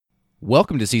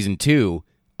Welcome to Season 2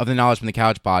 of the Knowledge from the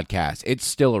Couch podcast. It's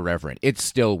still irreverent. It's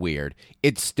still weird.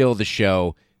 It's still the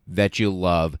show that you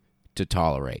love to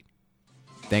tolerate.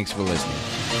 Thanks for listening.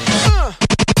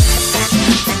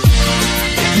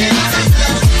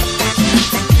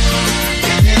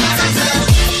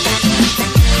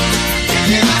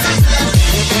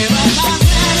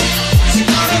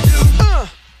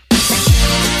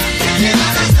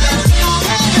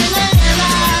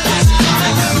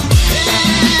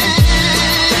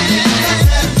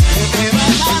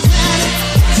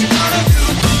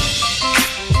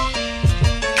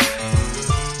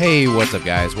 Hey, what's up,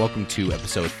 guys? Welcome to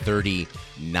episode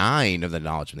 39 of the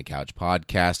Knowledge from the Couch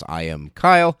podcast. I am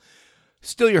Kyle,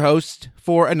 still your host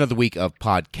for another week of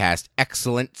podcast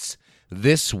excellence.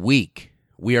 This week,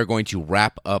 we are going to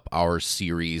wrap up our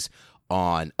series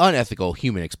on unethical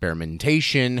human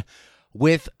experimentation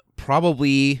with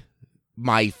probably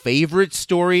my favorite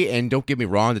story. And don't get me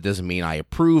wrong, that doesn't mean I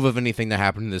approve of anything that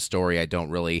happened in this story. I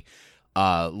don't really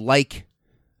like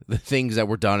the things that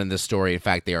were done in this story. In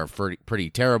fact, they are pretty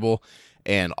terrible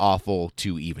and awful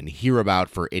to even hear about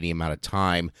for any amount of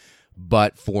time.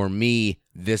 But for me,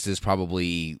 this is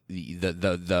probably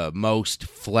the most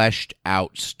fleshed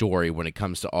out story when it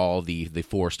comes to all the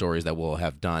four stories that we'll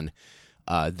have done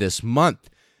this month.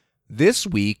 This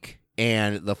week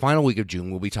and the final week of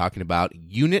June, we'll be talking about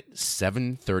Unit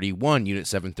 731. Unit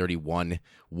 731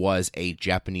 was a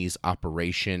Japanese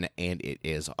operation, and it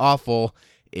is awful.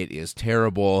 It is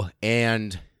terrible,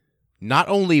 and not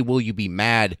only will you be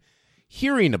mad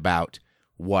hearing about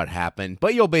what happened,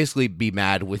 but you'll basically be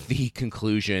mad with the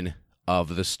conclusion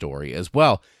of the story as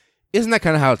well. Isn't that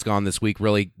kind of how it's gone this week,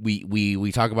 really?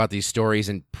 We talk about these stories,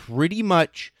 and pretty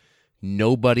much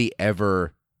nobody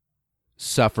ever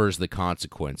suffers the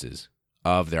consequences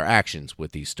of their actions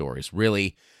with these stories.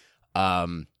 Really,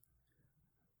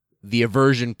 the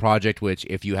Aversion Project, which,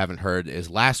 if you haven't heard, is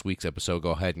last week's episode,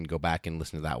 go ahead and go back and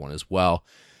listen to that one as well.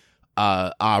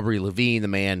 Aubrey Levine, the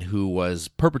man who was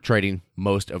perpetrating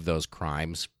most of those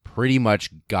crimes, pretty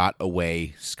much got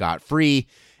away scot-free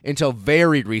until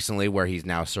very recently, where he's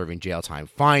now serving jail time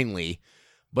finally,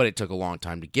 but it took a long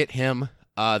time to get him.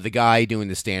 The guy doing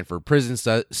the Stanford prison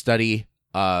study,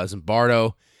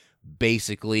 Zimbardo,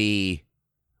 basically,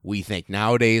 we think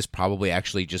nowadays probably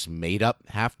actually just made up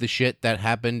half the shit that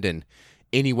happened. And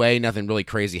anyway, nothing really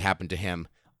crazy happened to him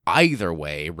either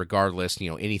way, regardless,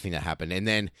 anything that happened. And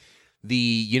then the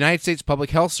United States Public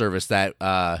Health Service that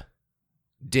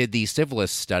did the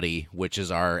syphilis study, which is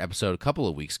our episode a couple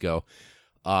of weeks ago,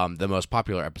 the most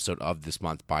popular episode of this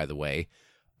month, by the way,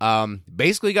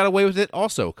 basically got away with it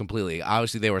also completely.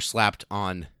 Obviously, they were slapped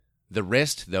on the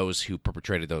wrist, those who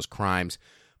perpetrated those crimes.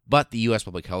 But the U.S.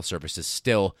 Public Health Service is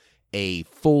still a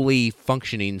fully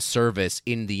functioning service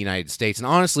in the United States. And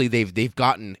honestly, they've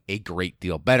gotten a great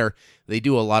deal better. They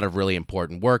do a lot of really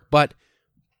important work, but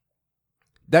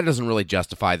that doesn't really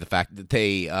justify the fact that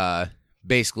they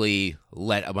basically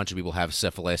let a bunch of people have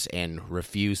syphilis and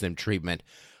refuse them treatment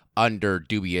under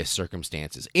dubious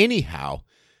circumstances. Anyhow,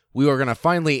 we are going to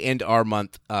finally end our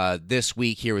month this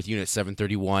week here with Unit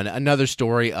 731, another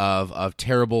story of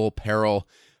terrible peril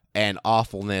and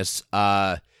awfulness.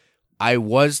 I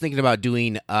was thinking about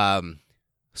doing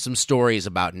some stories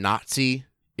about Nazi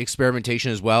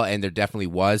experimentation as well, and there definitely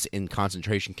was in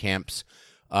concentration camps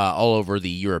all over the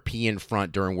European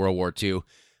front during World War II.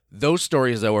 Those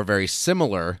stories, though, were very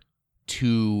similar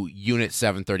to Unit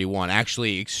 731,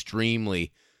 actually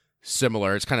extremely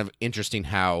similar. It's kind of interesting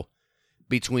how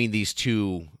between these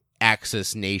two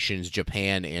Axis nations,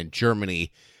 Japan and Germany,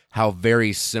 how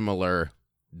very similar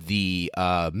the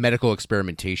medical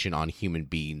experimentation on human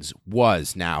beings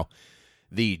was. Now,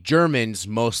 the Germans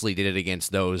mostly did it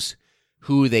against those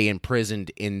who they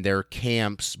imprisoned in their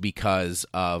camps because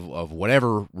of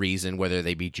whatever reason, whether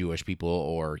they be Jewish people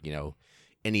or,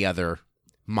 any other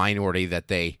minority that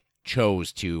they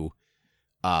chose to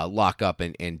lock up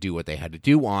and do what they had to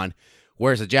do on.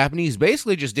 Whereas the Japanese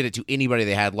basically just did it to anybody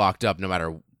they had locked up, no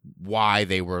matter why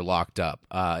they were locked up.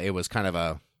 It was kind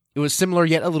of it was similar,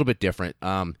 yet a little bit different.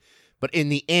 But in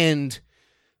the end,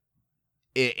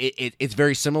 it's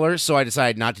very similar, so I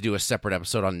decided not to do a separate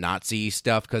episode on Nazi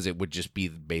stuff, because it would just be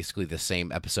basically the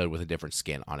same episode with a different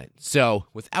skin on it. So,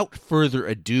 without further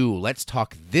ado, let's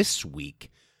talk this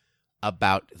week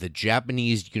about the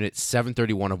Japanese Unit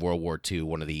 731 of World War II,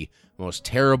 one of the most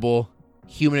terrible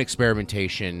human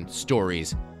experimentation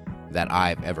stories that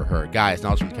I've ever heard. Guys,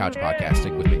 Knowledge from the Couch podcast,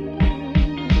 stick with me.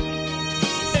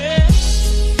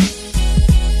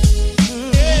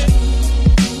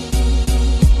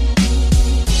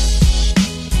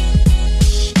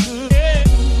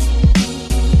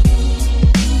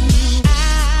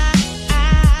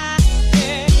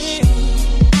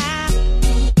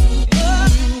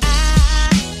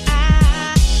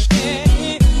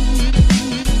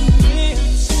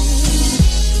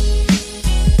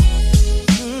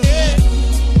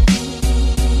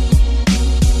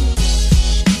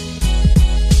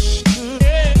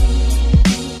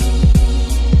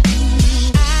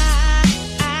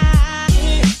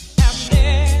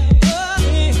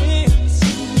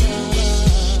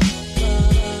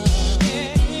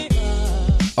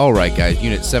 All right, guys,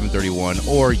 Unit 731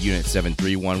 or Unit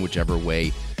 731, whichever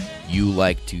way you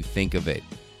like to think of it.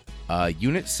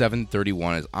 Unit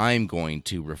 731, as I'm going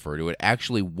to refer to it,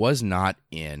 actually was not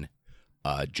in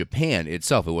Japan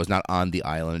itself. It was not on the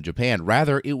island of Japan.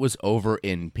 Rather, it was over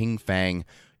in Pingfang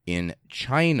in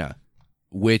China,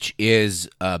 which is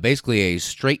basically a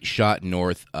straight shot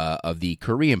north of the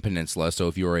Korean peninsula. So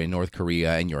if you were in North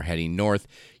Korea and you're heading north,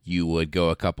 you would go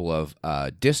a couple of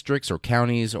districts or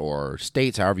counties or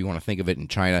states, however you want to think of it, in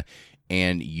China,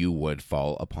 and you would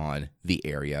fall upon the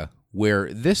area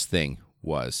where this thing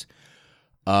was.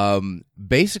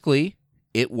 Basically,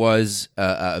 it was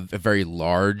a very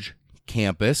large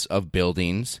campus of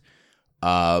buildings,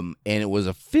 and it was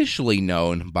officially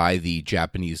known by the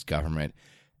Japanese government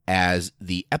as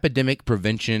the Epidemic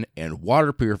Prevention and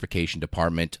Water Purification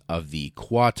Department of the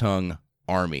Kwantung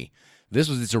Army. This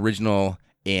was its original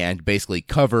and basically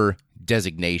cover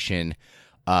designation,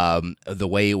 the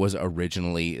way it was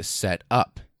originally set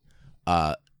up.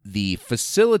 The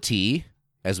facility,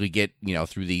 as we get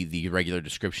through the regular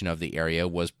description of the area,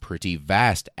 was pretty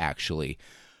vast, actually.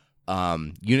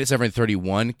 Unit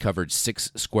 731 covered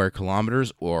 6 square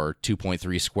kilometers or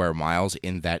 2.3 square miles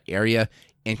in that area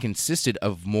and consisted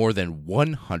of more than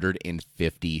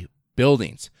 150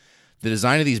 buildings. The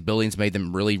design of these buildings made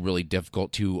them really, really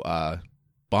difficult to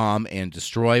bomb and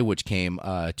destroy, which came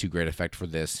to great effect for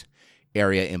this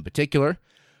area in particular.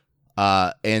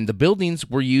 And the buildings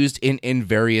were used in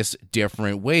various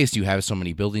different ways. You have so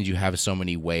many buildings, you have so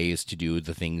many ways to do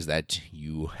the things that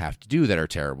you have to do that are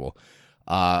terrible.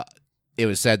 It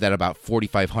was said that about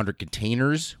 4,500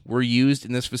 containers were used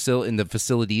in the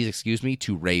facilities,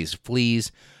 to raise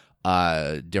fleas,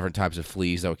 different types of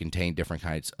fleas that would contain different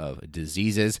kinds of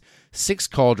diseases, 6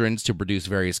 cauldrons to produce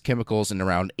various chemicals, and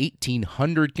around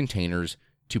 1,800 containers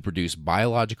to produce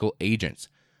biological agents.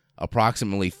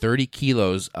 Approximately 30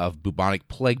 kilos of bubonic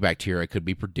plague bacteria could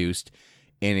be produced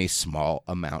in a small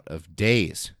amount of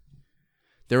days.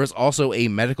 There was also a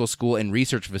medical school and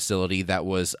research facility that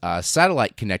was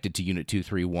satellite connected to Unit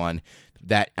 231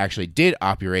 that actually did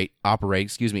operate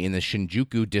in the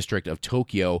Shinjuku district of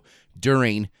Tokyo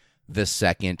during the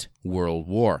Second World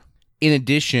War. In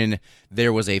addition,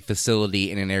 there was a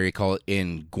facility in an area called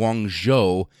in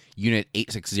Guangzhou, Unit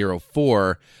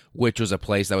 8604, which was a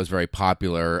place that was very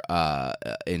popular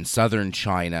in southern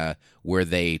China, where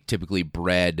they typically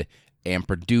bred and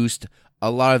produced a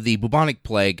lot of the bubonic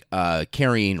plague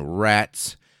carrying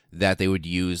rats that they would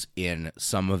use in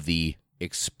some of the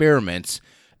experiments,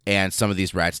 and some of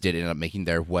these rats did end up making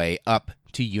their way up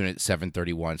to Unit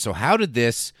 731. So how did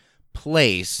this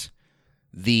place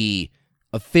the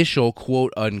official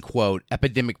quote-unquote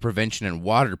Epidemic Prevention and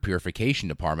Water Purification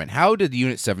Department? How did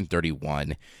Unit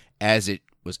 731, as it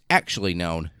was actually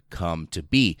known, come to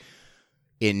be?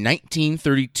 In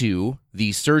 1932,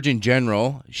 the Surgeon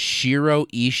General, Shiro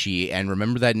Ishii, and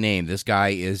remember that name, this guy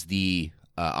is the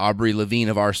Aubrey Levine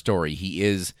of our story. He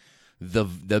is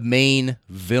the main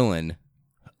villain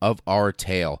of our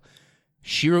tale.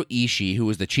 Shiro Ishii, who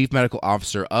was the chief medical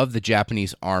officer of the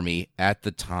Japanese Army at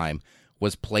the time,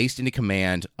 was placed into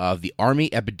command of the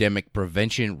Army Epidemic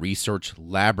Prevention Research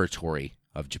Laboratory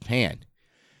of Japan.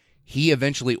 He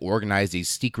eventually organized a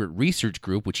secret research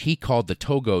group, which he called the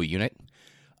Togo Unit,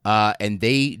 and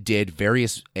they did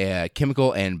various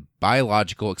chemical and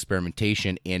biological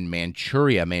experimentation in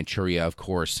Manchuria. Manchuria, of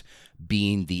course,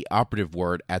 being the operative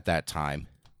word at that time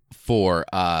for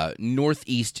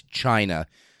northeast China,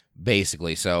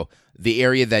 basically. So the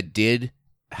area that did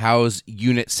house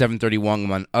Unit 731,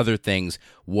 among other things,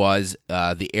 was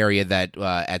the area that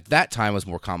at that time was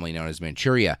more commonly known as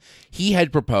Manchuria. He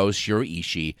had proposed, Shiro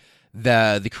Ishii,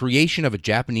 the creation of a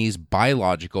Japanese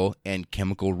biological and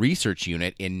chemical research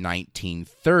unit in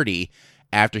 1930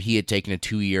 after he had taken a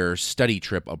 2-year study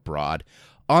trip abroad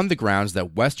on the grounds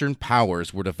that Western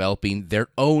powers were developing their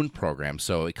own program.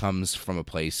 So it comes from a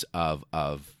place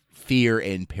of fear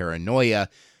and paranoia,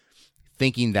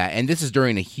 thinking that, and this is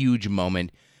during a huge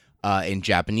moment in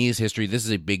Japanese history. This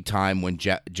is a big time when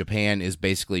Japan is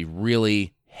basically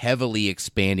really heavily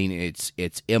expanding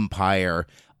its empire,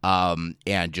 and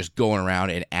just going around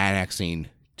and annexing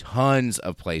tons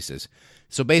of places.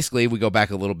 So basically, if we go back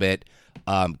a little bit,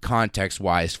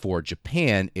 context-wise for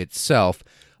Japan itself,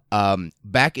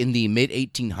 back in the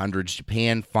mid-1800s,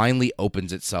 Japan finally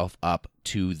opens itself up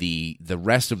to the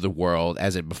rest of the world,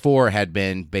 as it before had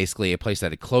been basically a place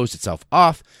that had closed itself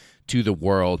off to the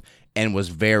world and was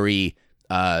very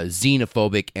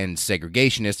xenophobic and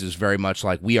segregationist. It was very much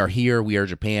like, we are here, we are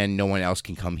Japan, no one else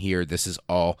can come here, this is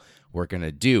all we're going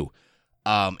to do.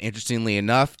 Interestingly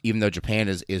enough, even though Japan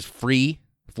is free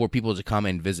for people to come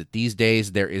and visit these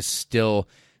days. There is still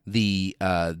the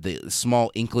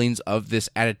small inklings of this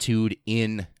attitude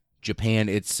in Japan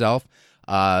itself,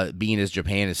 being as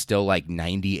Japan is still like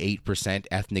 98%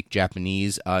 ethnic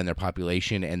Japanese in their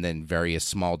population, and then various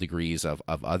small degrees of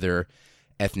other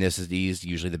ethnicities,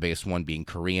 usually the biggest one being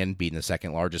Korean, being the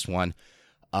second largest one.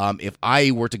 If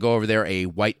I were to go over there, a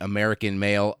white American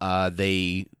male,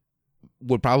 they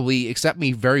would probably accept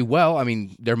me very well. I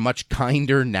mean, they're much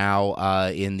kinder now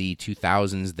in the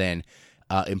 2000s than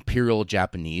Imperial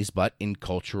Japanese, but in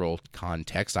cultural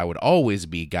context, I would always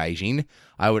be gaijin.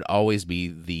 I would always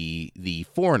be the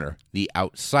foreigner, the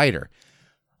outsider.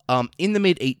 In the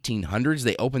mid-1800s,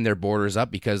 they opened their borders up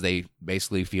because they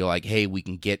basically feel like, hey, we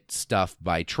can get stuff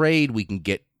by trade, we can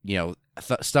get,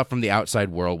 stuff from the outside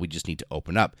world, we just need to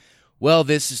open up. Well,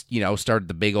 this, started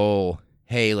the big old,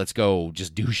 hey, let's go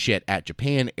just do shit at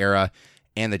Japan era,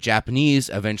 and the Japanese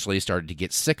eventually started to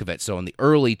get sick of it. So in the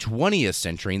early 20th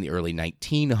century, in the early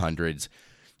 1900s,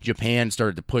 Japan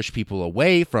started to push people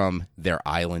away from their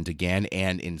island again,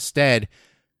 and instead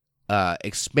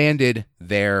expanded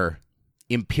their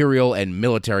imperial and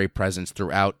military presence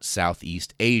throughout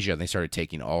Southeast Asia. They started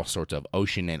taking all sorts of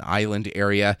ocean and island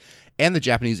area, and the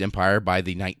Japanese Empire by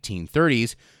the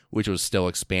 1930s, which was still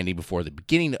expanding before the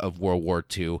beginning of World War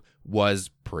II, was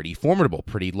pretty formidable,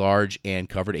 pretty large, and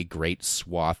covered a great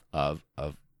swath of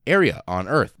area on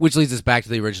Earth. Which leads us back to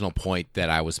the original point that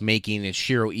I was making, is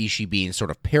Shiro Ishii being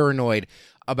sort of paranoid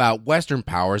about Western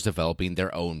powers developing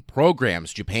their own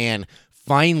programs. Japan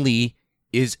finally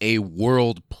is a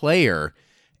world player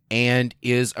and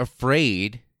is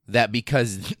afraid that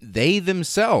because they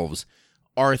themselves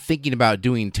are thinking about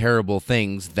doing terrible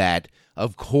things, that,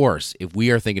 of course, if we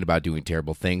are thinking about doing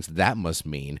terrible things, that must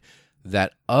mean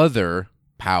that other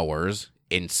powers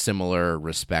in similar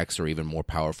respects, or even more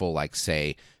powerful, like,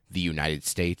 say, the United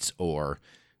States or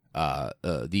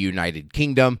the United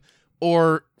Kingdom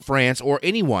or France or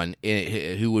anyone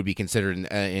who would be considered in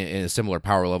a similar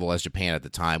power level as Japan at the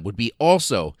time, would be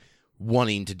also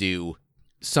wanting to do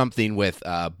something with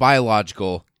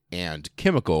biological and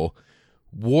chemical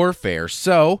warfare.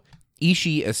 So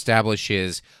Ishii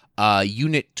establishes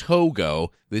Unit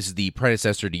Togo. This is the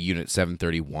predecessor to Unit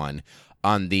 731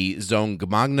 on the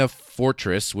Zongamagna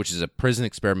Fortress, which is a prison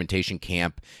experimentation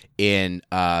camp in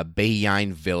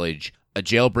Beiyin Village. A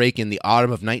jailbreak in the autumn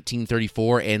of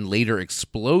 1934 and later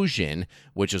explosion,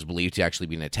 which was believed to actually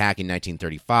be an attack in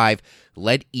 1935,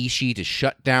 led Ishii to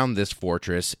shut down this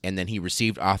fortress, and then he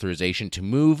received authorization to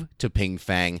move to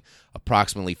Pingfang,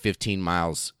 approximately 15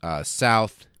 miles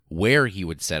south, where he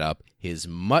would set up his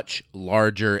much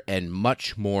larger and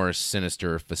much more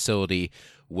sinister facility,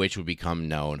 which would become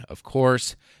known, of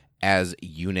course, as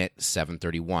Unit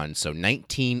 731. So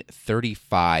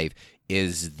 1935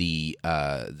 is the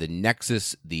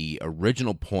nexus, the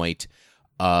original point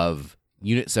of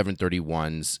Unit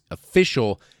 731's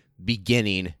official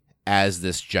beginning as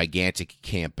this gigantic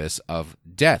campus of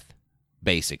death,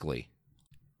 basically.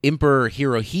 Emperor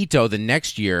Hirohito the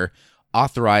next year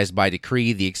authorized by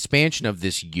decree the expansion of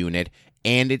this unit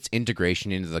and its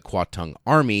integration into the Kwantung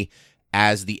Army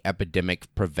as the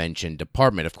Epidemic Prevention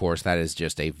Department. Of course, that is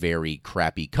just a very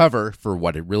crappy cover for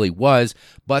what it really was,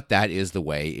 but that is the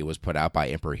way it was put out by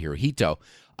Emperor Hirohito.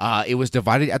 It was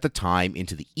divided at the time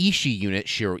into the Ishii unit,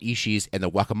 Shiro Ishii's, and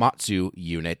the Wakamatsu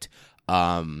unit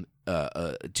to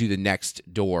the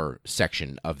next door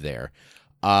section of there.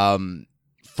 From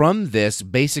this,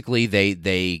 basically,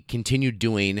 they continued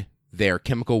doing their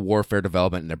chemical warfare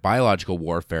development and their biological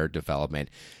warfare development,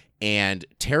 and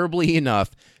terribly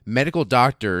enough, medical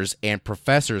doctors and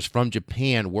professors from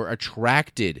Japan were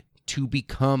attracted to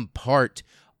become part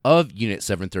of Unit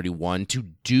 731 to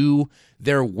do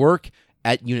their work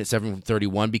at Unit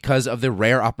 731 because of the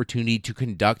rare opportunity to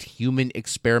conduct human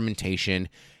experimentation.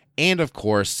 And of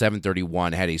course,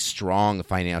 731 had a strong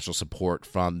financial support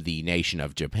from the nation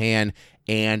of Japan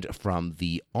and from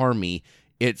the army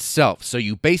itself. So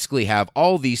you basically have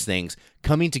all these things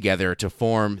coming together to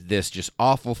form this just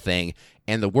awful thing.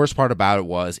 And the worst part about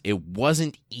it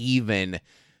wasn't even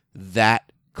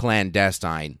that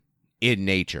clandestine in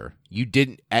nature.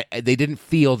 They didn't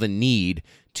feel the need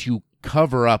to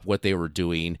cover up what they were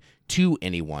doing to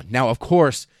anyone. Now, of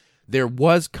course, there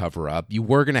was cover up. You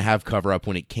were going to have cover up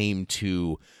when it came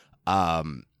to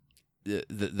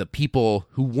the people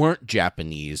who weren't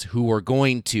Japanese, who were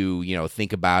going to,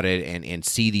 think about it and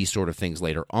see these sort of things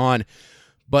later on.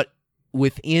 But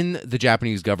within the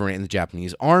Japanese government and the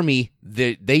Japanese army,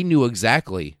 they knew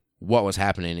exactly what was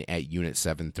happening at Unit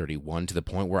 731, to the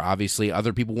point where obviously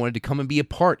other people wanted to come and be a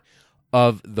part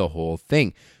of the whole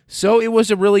thing. So it was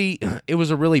a really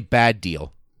bad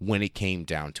deal when it came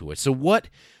down to it. So what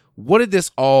did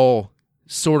this all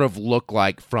sort of look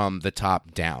like from the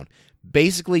top down?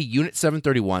 Basically, Unit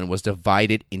 731 was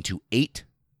divided into 8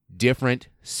 different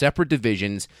separate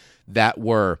divisions that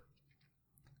were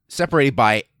separated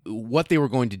by what they were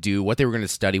going to do, what they were going to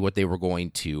study, what they were going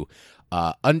to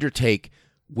undertake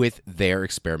with their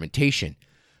experimentation.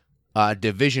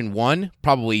 Division 1,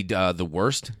 probably the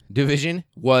worst division,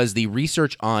 was the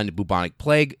research on bubonic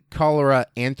plague, cholera,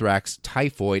 anthrax,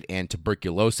 typhoid, and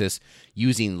tuberculosis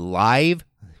using live,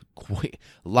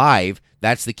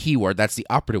 that's the key word, that's the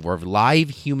operative word, live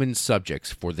human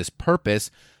subjects. For this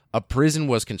purpose, a prison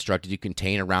was constructed to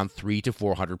contain around 300 to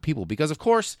 400 people, because, of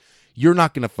course, you're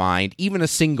not going to find even a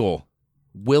single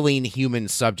willing human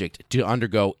subject to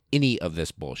undergo any of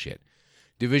this bullshit.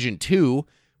 Division 2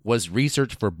 was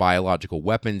research for biological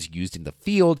weapons used in the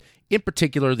field, in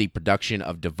particular the production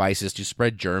of devices to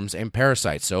spread germs and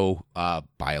parasites, so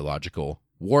biological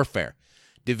warfare.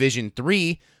 Division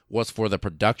 3 was for the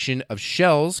production of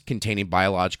shells containing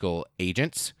biological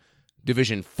agents.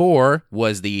 Division 4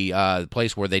 was the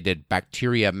place where they did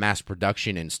bacteria mass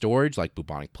production and storage, like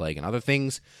bubonic plague and other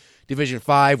things. Division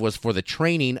 5 was for the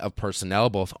training of personnel,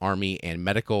 both Army and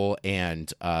medical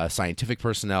and scientific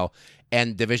personnel.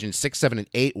 And Division 6, 7, and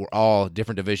 8 were all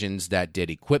different divisions that did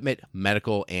equipment,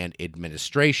 medical, and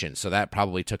administration. So that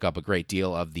probably took up a great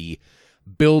deal of the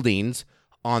buildings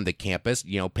on the campus.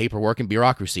 You know, paperwork and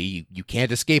bureaucracy, you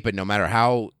can't escape it no matter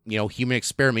how, human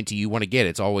experimenty you want to get.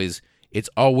 It's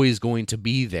always going to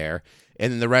be there.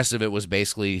 And then the rest of it was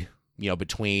basically,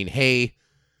 between, hey,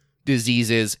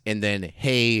 diseases, and then,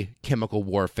 hey, chemical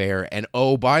warfare. And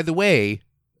oh, by the way,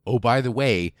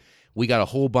 we got a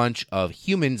whole bunch of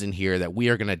humans in here that we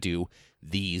are going to do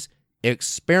these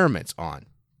experiments on.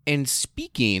 And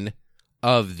speaking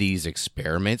of these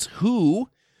experiments, who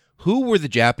were the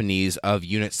Japanese of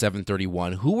Unit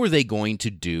 731? Who were they going to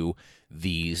do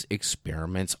these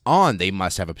experiments on? They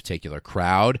must have a particular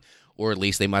crowd, or at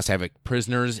least they must have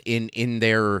prisoners in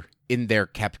their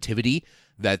captivity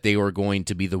that they were going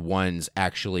to be the ones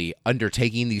actually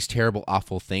undertaking these terrible,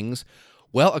 awful things.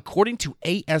 Well, according to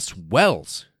A.S.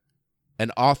 Wells,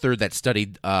 an author that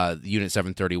studied Unit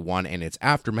 731 and its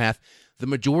aftermath, the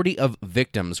majority of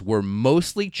victims were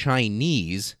mostly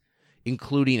Chinese,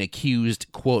 including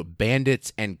accused, quote,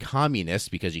 bandits and communists,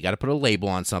 because you got to put a label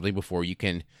on something before you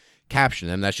can capture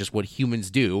them. That's just what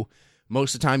humans do.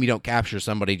 Most of the time, you don't capture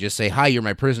somebody, just say, hi, you're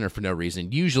my prisoner for no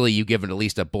reason. Usually, you give it at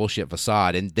least a bullshit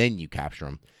facade, and then you capture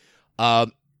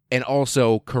them. And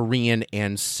also Korean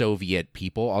and Soviet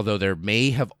people, although there may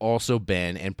have also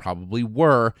been, and probably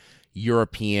were,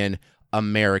 European,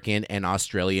 American, and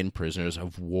Australian prisoners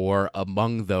of war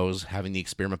among those having the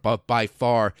experiment. But by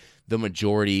far, the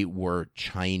majority were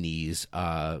Chinese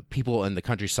people in the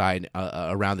countryside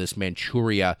around this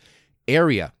Manchuria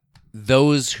area.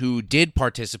 Those who did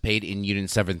participate in Unit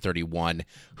 731,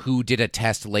 who did a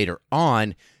test later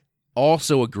on,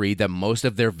 also agreed that most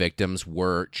of their victims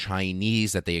were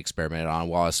Chinese that they experimented on,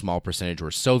 while a small percentage were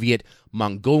Soviet,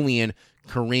 Mongolian,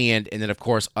 Korean, and then, of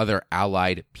course, other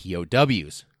Allied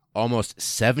POWs. Almost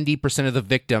 70% of the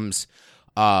victims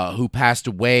who passed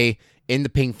away in the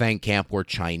Pingfang camp were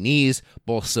Chinese,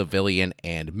 both civilian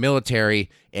and military,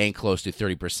 and close to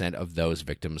 30% of those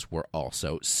victims were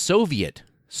also Soviet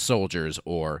soldiers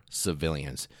or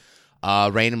civilians.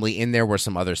 Randomly in there were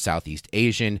some other Southeast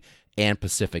Asian and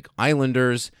Pacific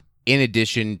Islanders, in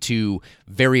addition to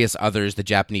various others the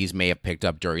Japanese may have picked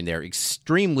up during their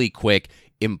extremely quick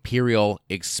imperial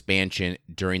expansion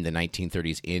during the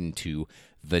 1930s into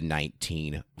the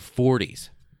 1940s.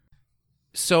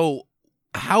 So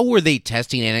how were they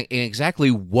testing, and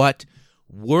exactly what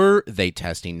were they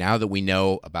testing now that we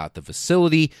know about the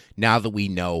facility, now that we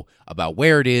know about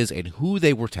where it is and who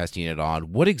they were testing it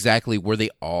on? What exactly were they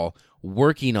all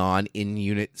working on in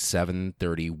Unit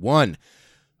 731?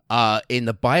 In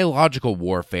the biological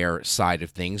warfare side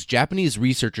of things, Japanese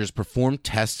researchers performed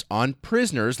tests on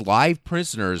prisoners, live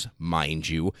prisoners, mind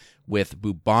you, with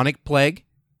bubonic plague,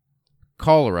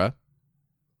 cholera,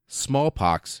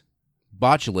 smallpox,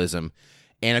 botulism,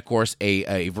 and, of course,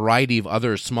 a variety of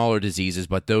other smaller diseases,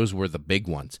 but those were the big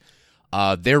ones.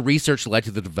 Their research led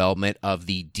to the development of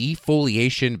the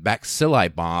defoliation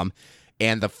bacilli bomb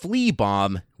and the flea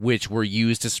bomb, which were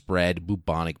used to spread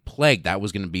bubonic plague. That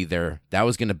was going to be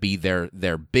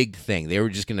their big thing. They were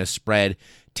just going to spread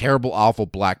terrible, awful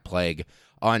black plague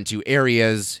onto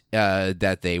areas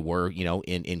that they were,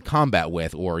 in combat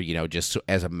with, or, just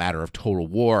as a matter of total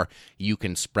war. You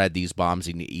can spread these bombs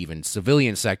into even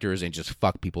civilian sectors and just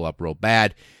fuck people up real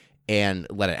bad and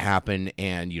let it happen,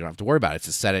 and you don't have to worry about it. It's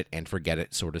a set it and forget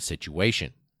it sort of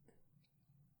situation.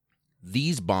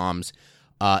 These bombs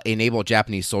enable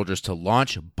Japanese soldiers to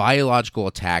launch biological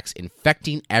attacks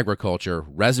infecting agriculture,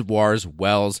 reservoirs,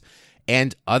 wells,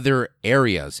 and other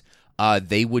areas.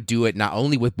 They would do it not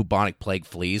only with bubonic plague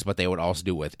fleas, but they would also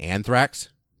do it with anthrax.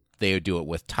 They would do it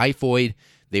with typhoid.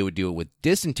 They would do it with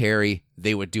dysentery.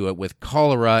 They would do it with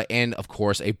cholera, and, of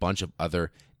course, a bunch of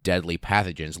other deadly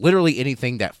pathogens. Literally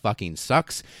anything that fucking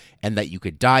sucks and that you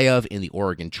could die of in the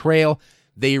Oregon Trail,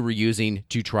 they were using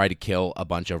to try to kill a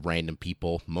bunch of random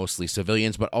people, mostly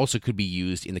civilians, but also could be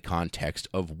used in the context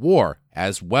of war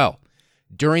as well.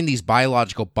 During these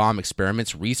biological bomb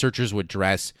experiments, researchers would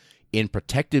dress in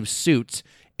protective suits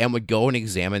and would go and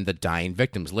examine the dying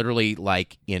victims. Literally,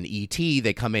 like in E.T.,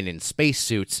 they come in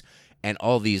spacesuits, and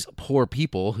all these poor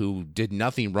people who did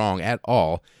nothing wrong at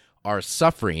all are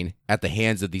suffering at the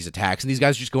hands of these attacks. And these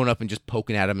guys are just going up and just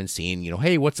poking at them and seeing,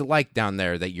 hey, what's it like down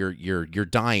there that you're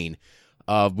dying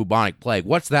of bubonic plague?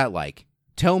 What's that like?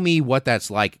 Tell me what that's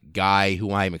like, guy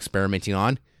who I'm experimenting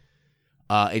on.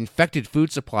 Infected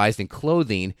food supplies and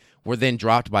clothing were then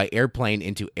dropped by airplane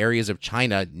into areas of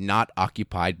China not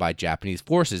occupied by Japanese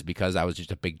forces, because that was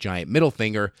just a big giant middle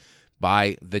finger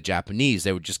by the Japanese.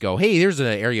 They would just go, hey, there's an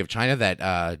area of China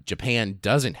that Japan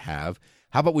doesn't have.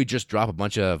 How about we just drop a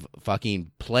bunch of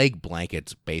fucking plague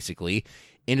blankets, basically,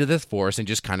 into this forest and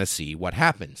just kind of see what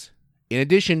happens. In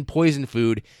addition, poison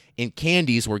food and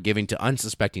candies were given to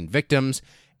unsuspecting victims,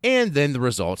 and then the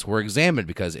results were examined,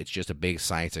 because it's just a big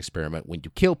science experiment when you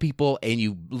kill people and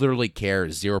you literally care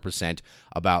 0%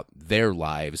 about their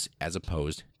lives as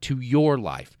opposed to your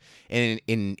life. And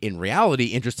in reality,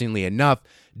 interestingly enough,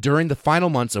 during the final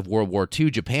months of World War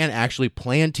II, Japan actually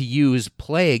planned to use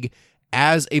plague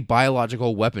as a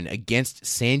biological weapon against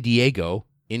San Diego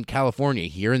in California.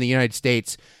 Here in the United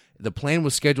States, the plan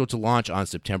was scheduled to launch on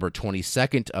September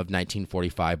 22nd of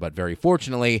 1945, but very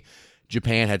fortunately,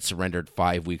 Japan had surrendered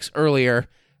 5 weeks earlier,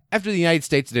 after the United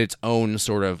States did its own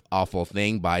sort of awful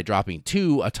thing by dropping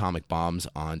 2 atomic bombs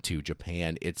onto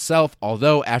Japan itself.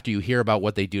 Although, after you hear about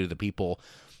what they do to the people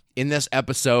in this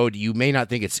episode, you may not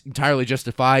think it's entirely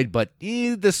justified, but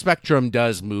the spectrum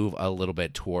does move a little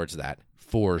bit towards that,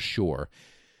 for sure.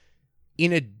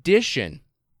 In addition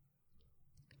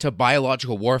to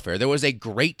biological warfare, there was a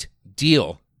great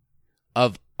deal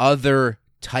of other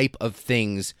type of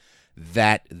things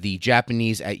that the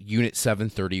Japanese at Unit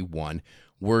 731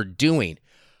 were doing.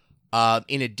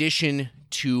 In addition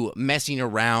to messing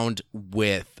around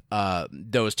with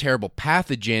those terrible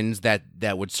pathogens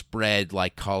that would spread,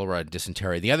 like cholera,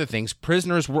 dysentery, the other things,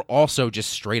 prisoners were also just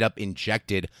straight up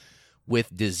injected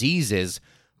with diseases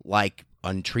like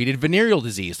untreated venereal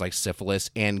disease like syphilis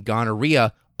and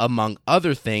gonorrhea, among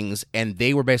other things, and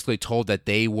they were basically told that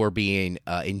they were being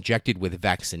injected with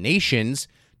vaccinations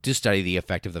to study the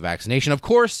effect of the vaccination. Of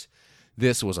course,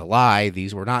 this was a lie.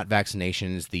 These were not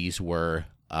vaccinations. These were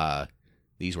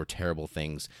terrible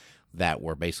things that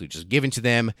were basically just given to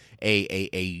them,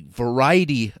 a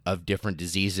variety of different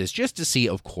diseases, just to see,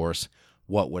 of course,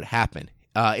 what would happen.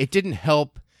 It didn't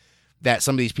help that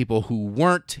some of these people who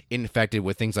weren't infected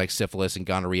with things like syphilis and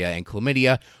gonorrhea and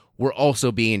chlamydia were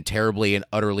also being terribly and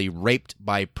utterly raped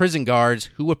by prison guards,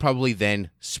 who would probably then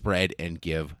spread and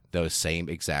give those same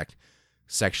exact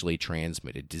sexually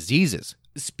transmitted diseases.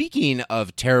 Speaking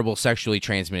of terrible sexually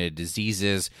transmitted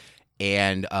diseases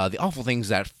and the awful things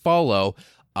that follow,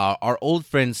 our old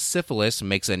friend Syphilis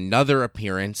makes another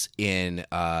appearance in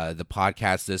the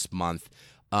podcast this month,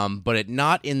 but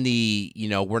not in the,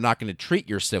 we're not going to treat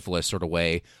your syphilis sort of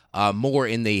way, more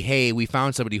in the, hey, we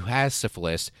found somebody who has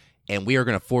syphilis, and we are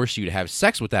going to force you to have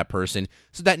sex with that person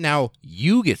so that now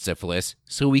you get syphilis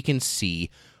so we can see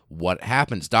what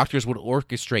happens. Doctors would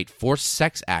orchestrate forced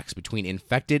sex acts between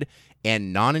infected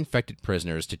and non-infected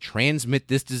prisoners to transmit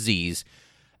this disease,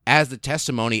 as the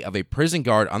testimony of a prison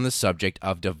guard on the subject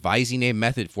of devising a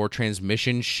method for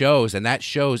transmission shows. And that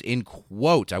shows in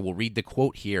quote, I will read the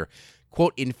quote here,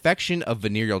 quote, infection of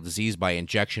venereal disease by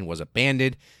injection was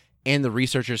abandoned, and the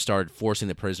researchers started forcing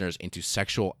the prisoners into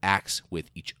sexual acts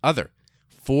with each other.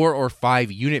 4 or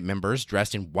 5 unit members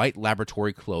dressed in white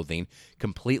laboratory clothing,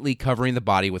 completely covering the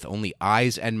body with only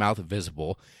eyes and mouth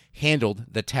visible, handled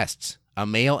the tests. A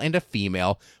male and a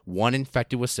female, one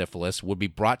infected with syphilis, would be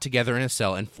brought together in a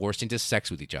cell and forced into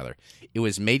sex with each other. It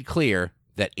was made clear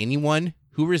that anyone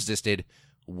who resisted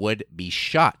would be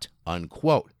shot,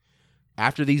 unquote.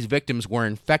 After these victims were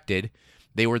infected,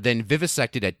 they were then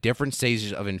vivisected at different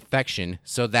stages of infection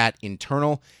so that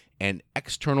internal and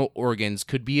external organs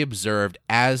could be observed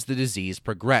as the disease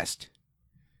progressed.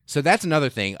 So that's another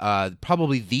thing,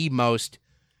 probably the most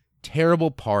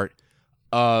terrible part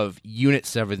of Unit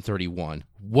 731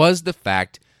 was the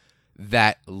fact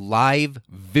that live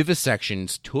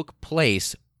vivisections took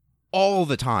place all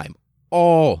the time.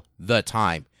 All the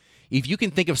time. If you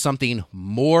can think of something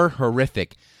more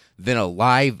horrific than a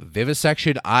live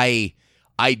vivisection, I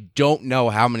don't know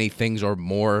how many things are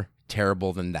more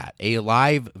terrible than that. A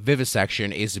live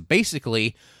vivisection is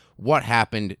basically what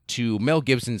happened to Mel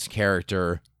Gibson's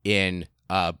character in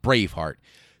Braveheart.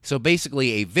 So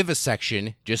basically, a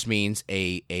vivisection just means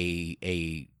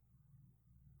a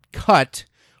cut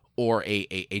or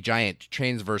a giant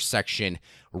transverse section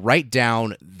right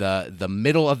down the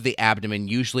middle of the abdomen,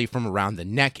 usually from around the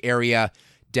neck area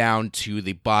down to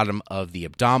the bottom of the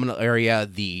abdominal area.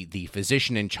 The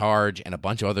physician in charge and a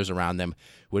bunch of others around them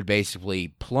would basically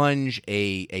plunge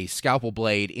a scalpel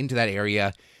blade into that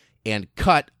area and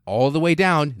cut all the way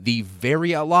down the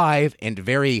very alive and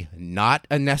very not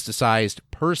anesthetized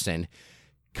person,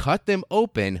 cut them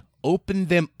open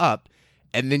them up,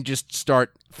 and then just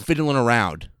start fiddling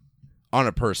around on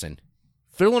a person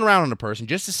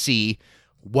just to see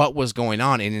what was going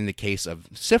on. And in the case of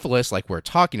syphilis, like we're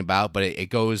talking about, but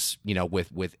it goes,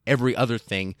 with every other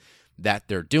thing that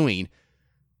they're doing,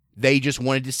 they just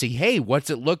wanted to see, hey, what's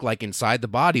it look like inside the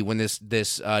body when this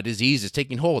disease is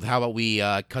taking hold? How about we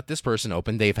cut this person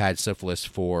open? They've had syphilis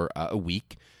for a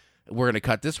week. We're going to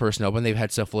cut this person open. They've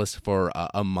had syphilis for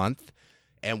a month.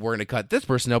 And we're going to cut this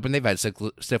person open. They've had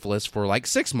syphilis for like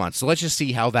 6 months. So let's just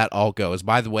see how that all goes.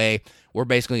 By the way, we're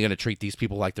basically going to treat these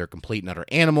people like they're complete and utter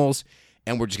animals.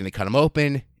 And we're just going to cut them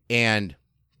open. And,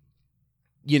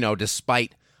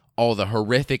 despite all the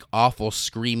horrific, awful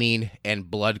screaming and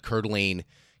blood-curdling,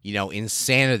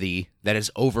 insanity that is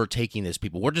overtaking these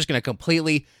people, we're just going to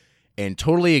completely and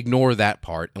totally ignore that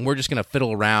part. And we're just going to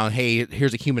fiddle around. Hey,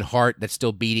 here's a human heart that's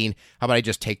still beating. How about I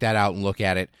just take that out and look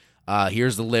at it?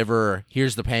 Here's the liver,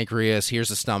 here's the pancreas, here's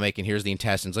the stomach, and here's the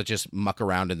intestines. Let's just muck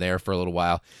around in there for a little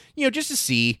while, just to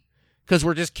see, because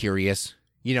we're just curious.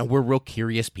 We're real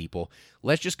curious people.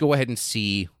 Let's just go ahead and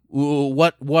see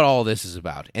what all this is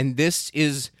about. And this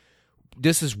is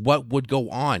what would go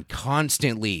on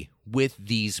constantly with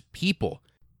these people.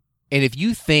 And if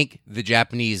you think the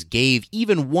Japanese gave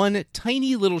even one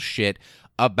tiny little shit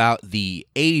about the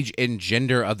age and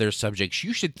gender of their subjects,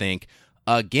 you should think,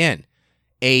 again,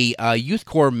 a Youth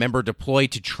Corps member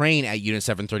deployed to train at Unit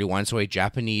 731, so a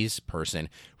Japanese person,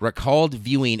 recalled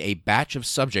viewing a batch of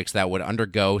subjects that would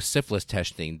undergo syphilis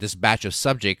testing. This batch of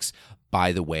subjects,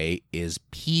 by the way, is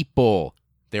people.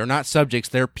 They're not subjects,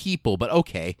 they're people, but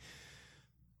okay.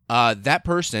 That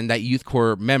person, that Youth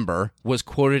Corps member, was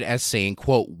quoted as saying,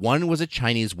 quote, "One was a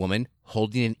Chinese woman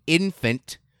holding an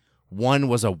infant. One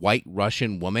was a white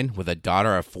Russian woman with a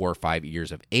daughter of 4 or 5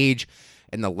 years of age.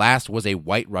 And the last was a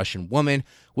white Russian woman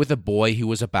with a boy who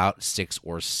was about 6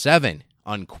 or 7,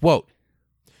 unquote.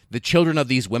 The children of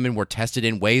these women were tested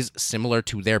in ways similar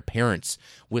to their parents,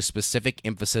 with specific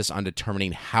emphasis on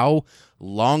determining how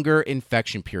longer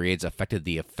infection periods affected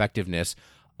the effectiveness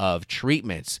of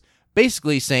treatments."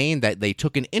 Basically saying that they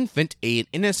took an infant, an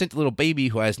innocent little baby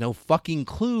who has no fucking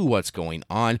clue what's going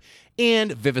on,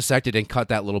 and vivisected and cut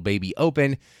that little baby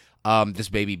open. This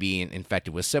baby being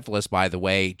infected with syphilis, by the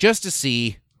way, just to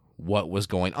see what was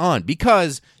going on,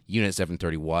 because Unit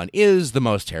 731 is the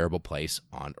most terrible place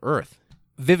on Earth.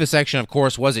 Vivisection, of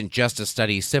course, wasn't just to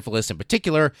study syphilis in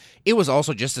particular. It was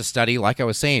also just to study, like I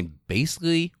was saying,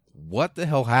 basically what the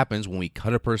hell happens when we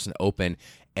cut a person open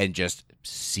and just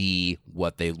see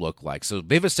what they look like. So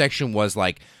vivisection was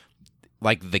like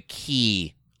the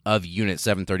key of Unit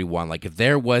 731. Like, if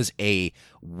there was a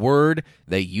word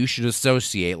that you should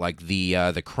associate, like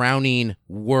the crowning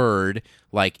word,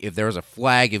 like if there was a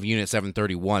flag of Unit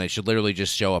 731, it should literally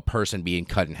just show a person being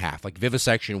cut in half. Like,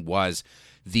 vivisection was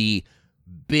the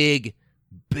big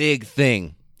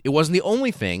thing. It wasn't the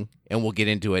only thing, and we'll get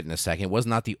into it in a second. It was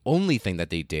not the only thing that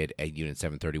they did at Unit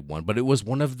 731, but it was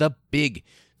one of the big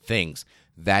things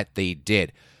that they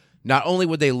did. Not only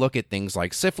would they look at things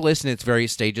like syphilis in its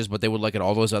various stages, but they would look at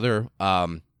all those other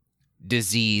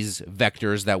disease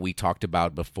vectors that we talked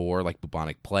about before, like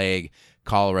bubonic plague,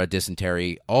 cholera,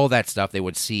 dysentery, all that stuff. They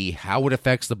would see how it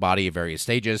affects the body at various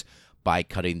stages by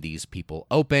cutting these people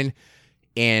open.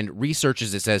 And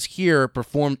researchers, it says here,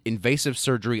 performed invasive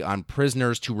surgery on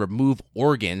prisoners to remove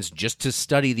organs just to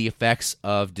study the effects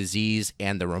of disease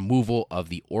and the removal of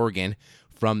the organ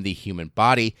from the human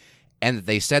body. And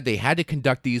they said they had to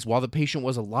conduct these while the patient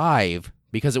was alive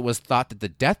because it was thought that the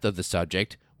death of the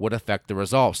subject would affect the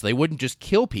results. So they wouldn't just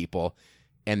kill people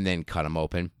and then cut them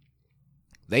open.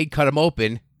 They'd cut them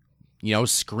open,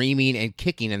 screaming and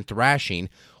kicking and thrashing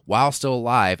while still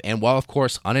alive, and while, of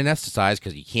course, unanesthetized,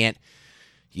 because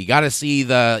you got to see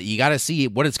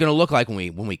what it's going to look like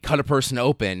when we cut a person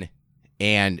open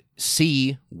and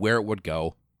see where it would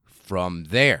go from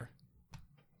there.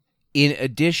 In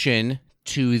addition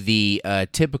to the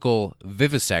typical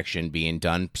vivisection being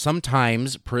done,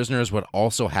 sometimes prisoners would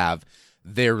also have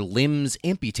their limbs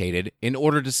amputated in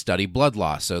order to study blood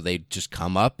loss. So they'd just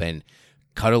come up and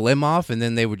cut a limb off, and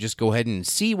then they would just go ahead and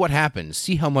see what happens,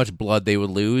 see how much blood they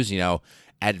would lose,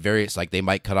 at various, like they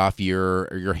might cut off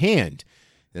your hand,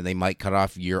 then they might cut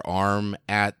off your arm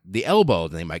at the elbow,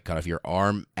 then they might cut off your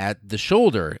arm at the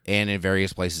shoulder, and in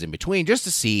various places in between, just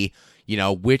to see,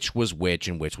 which was which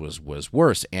and which was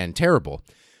worse and terrible.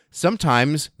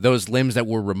 Sometimes those limbs that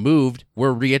were removed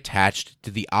were reattached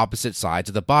to the opposite sides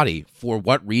of the body. For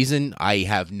what reason, I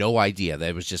have no idea.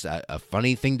 That was just a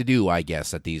funny thing to do, I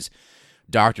guess, that these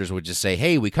doctors would just say,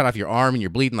 hey, we cut off your arm and you're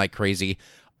bleeding like crazy.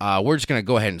 We're just going to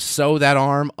go ahead and sew that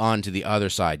arm onto the other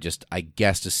side, just, I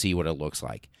guess, to see what it looks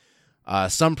like.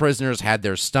 Some prisoners had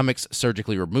their stomachs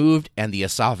surgically removed and the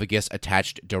esophagus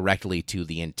attached directly to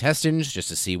the intestines, just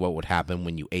to see what would happen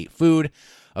when you ate food.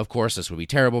 Of course, this would be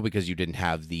terrible because you didn't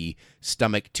have the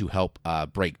stomach to help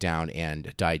break down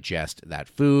and digest that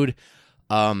food.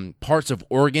 Parts of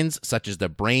organs, such as the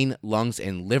brain, lungs,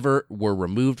 and liver, were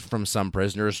removed from some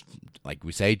prisoners, like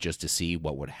we say, just to see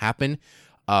what would happen.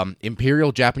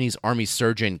 Imperial Japanese Army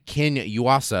surgeon Kin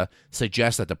Yuasa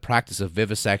suggests that the practice of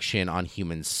vivisection on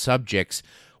human subjects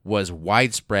was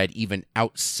widespread even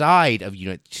outside of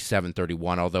Unit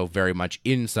 731, although very much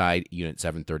inside Unit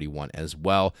 731 as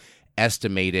well.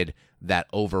 Estimated that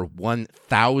over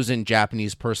 1,000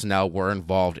 Japanese personnel were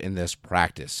involved in this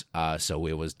practice. So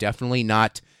it was definitely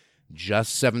not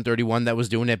just 731 that was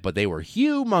doing it, but they were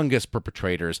humongous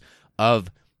perpetrators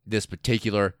of this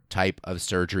particular type of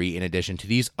surgery, in addition to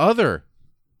these other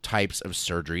types of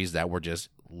surgeries that were just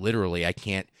literally, I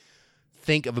can't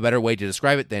think of a better way to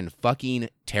describe it than fucking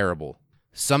terrible.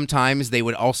 Sometimes they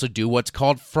would also do what's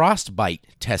called frostbite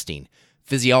testing.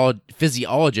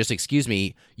 Physiologist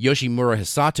Yoshimura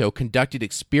Hisato conducted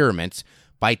experiments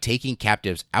by taking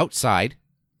captives outside,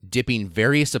 dipping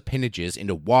various appendages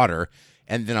into water,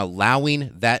 and then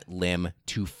allowing that limb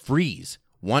to freeze.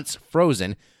 Once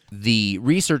frozen, the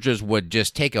researchers would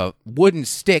just take a wooden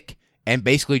stick and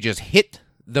basically just hit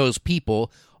those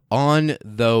people on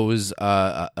those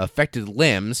affected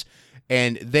limbs,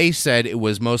 and they said it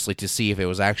was mostly to see if it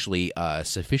was actually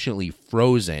sufficiently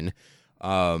frozen,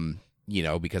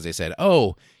 because they said,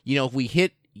 if we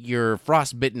hit your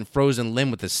frostbitten frozen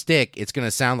limb with a stick, it's going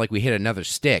to sound like we hit another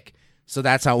stick. So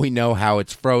that's how we know how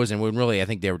it's frozen. When really, I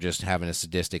think they were just having a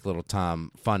sadistic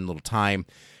fun little time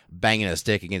banging a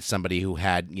stick against somebody who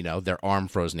had, their arm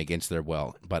frozen against their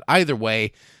will. But either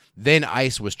way, then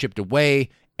ice was chipped away,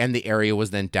 and the area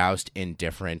was then doused in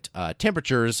different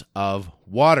temperatures of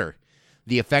water.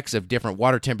 The effects of different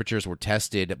water temperatures were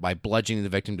tested by bludgeoning the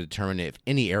victim to determine if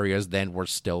any areas then were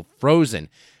still frozen.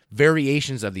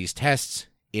 Variations of these tests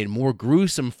in more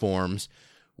gruesome forms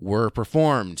were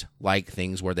performed, like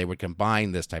things where they would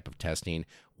combine this type of testing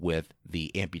with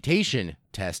the amputation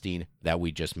testing that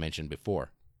we just mentioned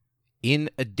before.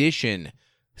 In addition,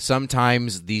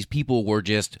 sometimes these people were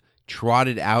just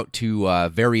trotted out to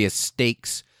various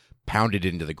stakes pounded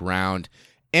into the ground,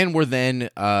 and were then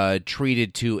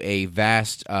treated to a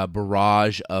vast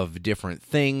barrage of different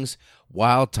things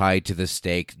while tied to the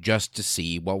stake just to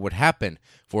see what would happen.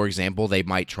 For example, they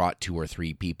might trot 2 or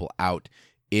 3 people out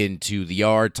into the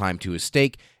yard, tie them to a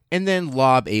stake, and then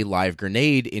lob a live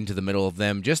grenade into the middle of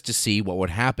them just to see what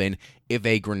would happen if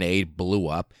a grenade blew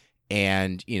up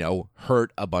and,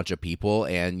 hurt a bunch of people,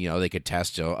 and, they could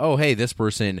test, hey, this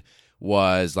person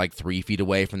was like 3 feet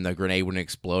away from the grenade when it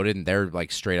exploded, and they're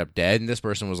like straight up dead, and this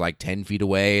person was like 10 feet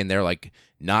away, and they're like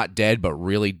not dead, but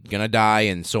really gonna die,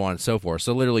 and so on and so forth.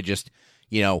 So literally just,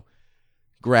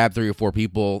 grab 3 or 4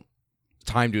 people,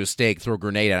 tie them to a stake, throw a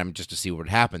grenade at them just to see what would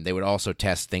happen. They would also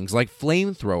test things like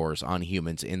flamethrowers on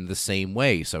humans in the same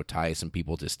way. So tie some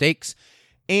people to stakes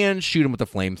and shoot them with a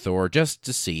flamethrower just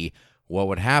to see what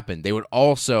would happen. They would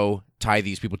also tie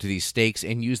these people to these stakes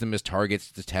and use them as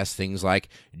targets to test things like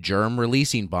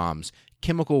germ-releasing bombs,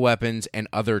 chemical weapons, and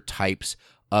other types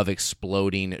of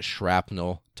exploding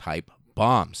shrapnel-type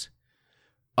bombs.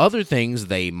 Other things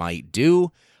they might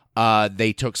do,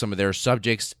 they took some of their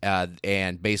subjects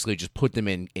and basically just put them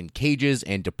in cages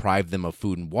and deprived them of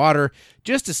food and water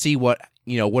just to see what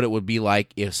it would be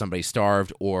like if somebody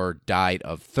starved or died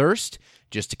of thirst,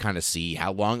 just to kind of see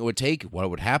how long it would take, what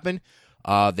would happen.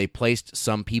 They placed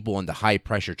some people into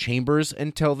high-pressure chambers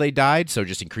until they died, so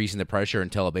just increasing the pressure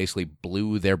until it basically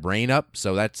blew their brain up,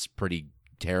 so that's pretty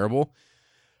terrible.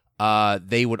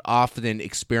 They would often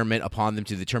experiment upon them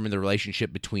to determine the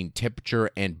relationship between temperature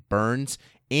and burns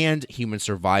and human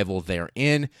survival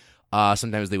therein.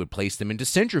 Sometimes they would place them into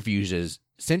centrifuges,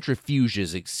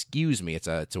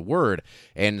 it's a word,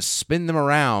 and spin them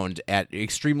around at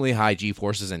extremely high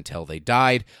G-forces until they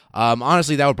died.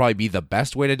 Honestly, that would probably be the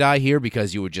best way to die here,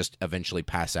 because you would just eventually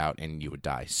pass out and you would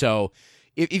die. So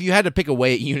if you had to pick a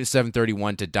way at Unit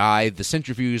 731 to die, the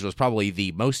centrifuge was probably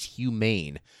the most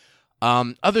humane.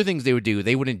 Other things they would do,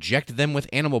 they would inject them with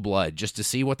animal blood just to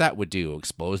see what that would do,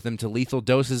 expose them to lethal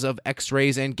doses of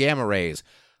X-rays and gamma rays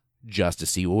just to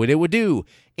see what it would do,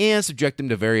 and subject them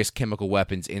to various chemical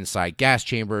weapons inside gas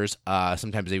chambers.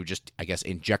 Sometimes they would just,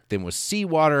 inject them with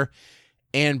seawater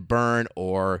and burn,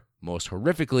 or most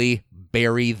horrifically,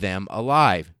 bury them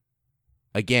alive.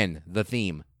 Again, the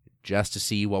theme, just to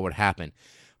see what would happen.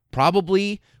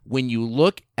 Probably, when you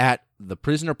look at the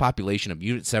prisoner population of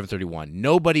Unit 731,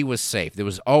 nobody was safe. There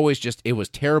was always it was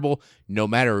terrible no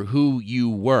matter who you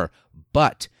were.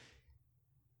 But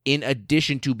in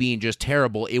addition to being just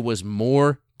terrible, it was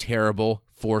more terrible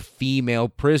for female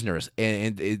prisoners.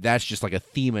 And that's just like a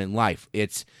theme in life.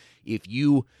 It's, if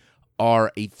you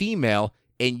are a female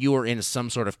and you are in some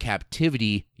sort of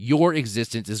captivity, your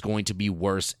existence is going to be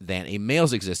worse than a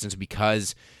male's existence,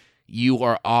 because you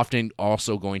are often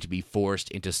also going to be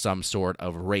forced into some sort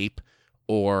of rape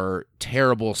or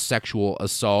terrible sexual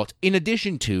assault, in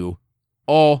addition to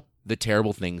all the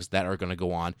terrible things that are going to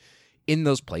go on in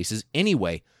those places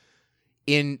anyway.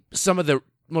 In some of the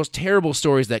most terrible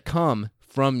stories that come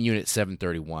from Unit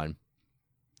 731,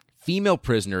 female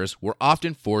prisoners were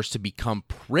often forced to become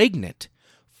pregnant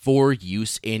for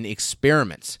use in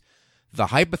experiments. The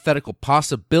hypothetical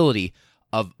possibility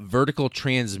of vertical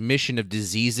transmission of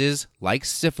diseases like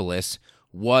syphilis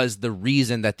was the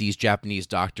reason that these Japanese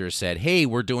doctors said, hey,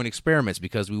 we're doing experiments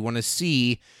because we want to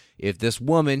see if this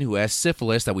woman who has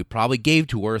syphilis that we probably gave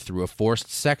to her through a forced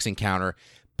sex encounter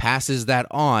passes that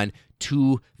on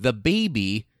to the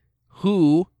baby,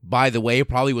 who, by the way,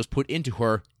 probably was put into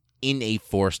her in a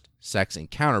forced sex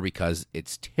encounter, because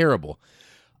it's terrible.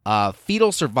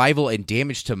 Fetal survival and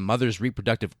damage to mother's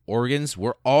reproductive organs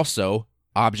were also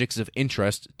objects of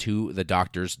interest to the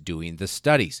doctors doing the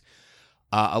studies.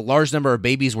 A large number of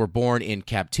babies were born in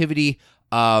captivity.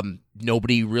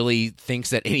 Nobody really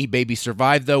thinks that any baby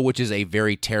survived, though, which is a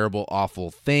very terrible, awful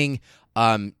thing.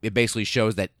 It basically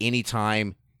shows that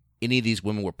anytime any of these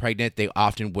women were pregnant, they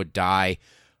often would die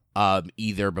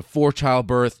either before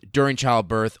childbirth, during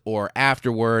childbirth, or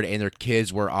afterward, and their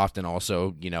kids were often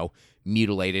also,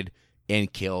 mutilated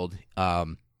and killed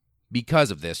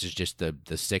because of this. It's just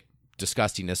the sick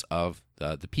disgustingness of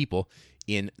the people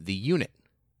in the unit.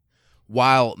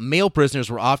 While male prisoners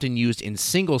were often used in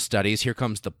single studies, here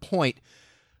comes the point,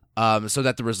 so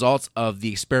that the results of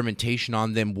the experimentation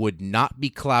on them would not be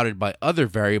clouded by other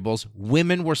variables,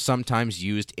 women were sometimes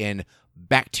used in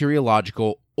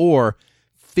bacteriological or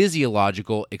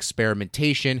physiological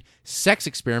experimentation, sex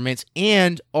experiments,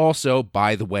 and also,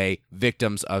 by the way,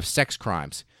 victims of sex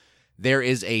crimes. There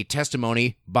is a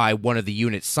testimony by one of the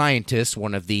unit scientists,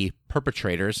 one of the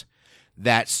perpetrators,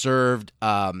 that served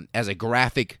as a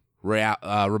graphic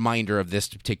reminder of this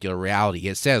particular reality.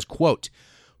 It says, quote,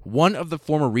 "One of the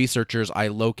former researchers I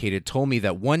located told me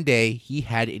that one day he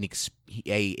had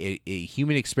a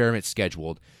human experiment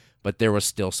scheduled, but there was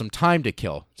still some time to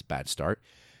kill." It's a bad start.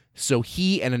 So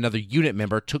he and another unit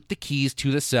member took the keys to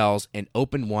the cells and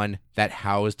opened one that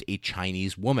housed a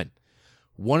Chinese woman.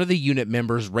 One of the unit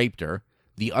members raped her.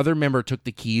 The other member took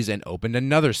the keys and opened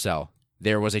another cell.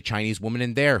 There was a Chinese woman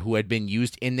in there who had been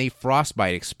used in a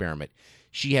frostbite experiment.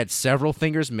 She had several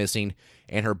fingers missing,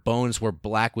 and her bones were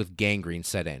black with gangrene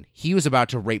set in. He was about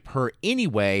to rape her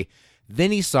anyway.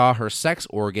 Then he saw her sex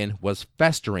organ was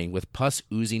festering with pus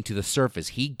oozing to the surface.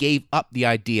 He gave up the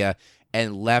idea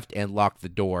and left and locked the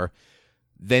door,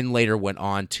 then later went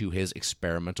on to his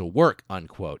experimental work,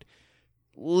 unquote.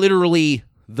 Literally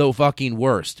the fucking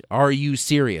worst. Are you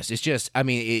serious? It's just,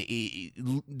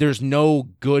 there's no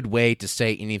good way to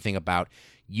say anything about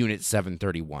Unit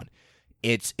 731.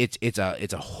 It's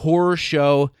a horror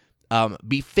show,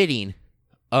 befitting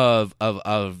of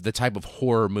the type of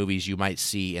horror movies you might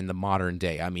see in the modern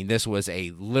day. I mean, this was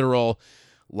a literal,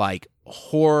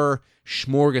 horror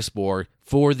smorgasbord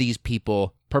for these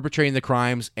people perpetrating the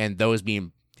crimes and those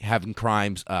having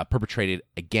crimes perpetrated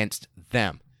against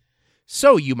them.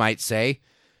 So you might say,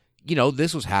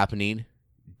 this was happening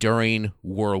during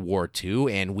World War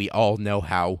II, and we all know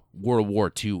how World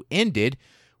War II ended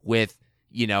with,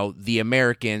 the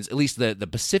Americans, at least the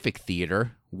Pacific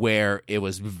theater, where it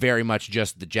was very much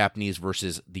just the Japanese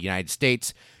versus the United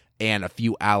States and a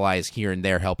few allies here and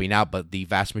there helping out, but the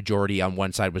vast majority on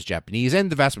one side was Japanese,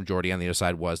 and the vast majority on the other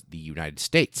side was the United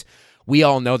States. We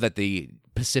all know that the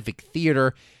Pacific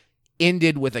theater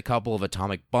ended with a couple of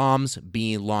atomic bombs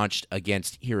being launched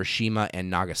against Hiroshima and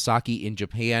Nagasaki in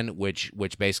Japan, which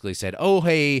basically said, oh,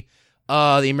 hey,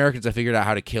 the Americans have figured out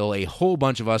how to kill a whole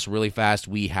bunch of us really fast.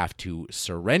 We have to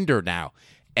surrender now.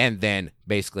 And then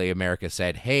basically America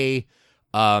said, hey,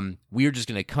 we're just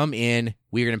going to come in.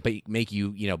 We're going to make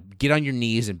you, get on your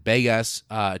knees and beg us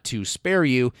to spare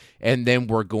you. And then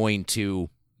we're going to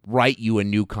write you a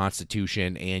new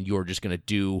constitution, and you're just going to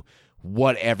do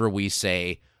whatever we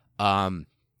say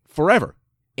forever.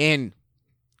 And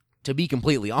to be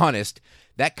completely honest,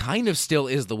 that kind of still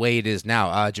is the way it is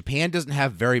now. Japan doesn't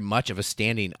have very much of a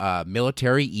standing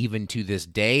military even to this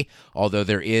day, although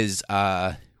there is,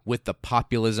 with the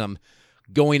populism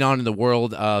going on in the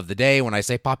world of the day. When I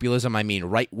say populism, I mean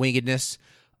right-wingedness.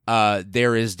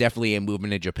 There is definitely a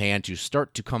movement in Japan to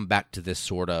start to come back to this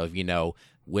sort of,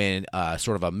 when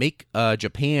sort of a make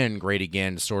Japan great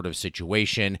again sort of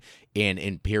situation in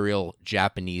imperial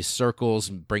Japanese circles,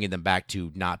 bringing them back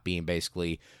to not being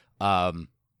basically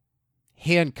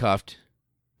handcuffed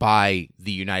by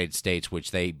the United States,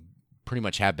 which they pretty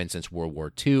much have been since World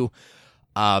War II.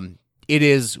 It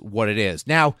is what it is.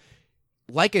 Now,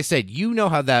 like I said,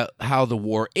 how the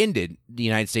war ended. The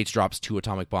United States drops 2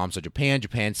 atomic bombs on Japan.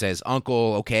 Japan says,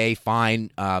 "Uncle, okay,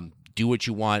 fine, do what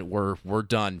you want. We're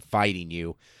done fighting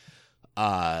you.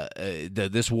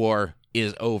 This war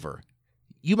is over."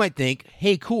 You might think,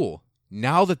 "Hey, cool.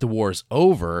 Now that the war is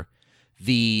over,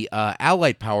 the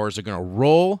Allied powers are going to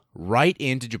roll right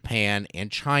into Japan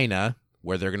and China,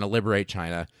 where they're going to liberate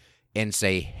China, and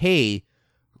say, hey,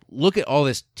 look at all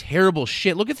this terrible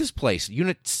shit. Look at this place.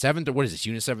 Unit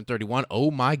 731? Oh,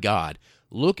 my God.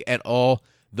 Look at all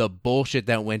the bullshit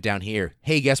that went down here.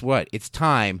 Hey, guess what? It's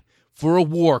time for a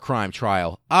war crime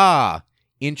trial."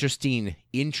 Interesting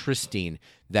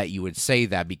that you would say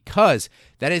that, because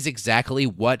that is exactly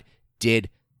what did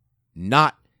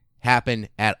not happen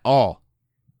at all.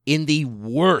 In the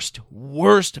worst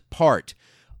part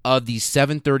of the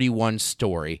 731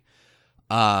 story,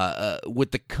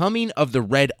 with the coming of the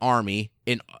Red Army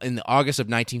in the August of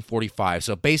 1945.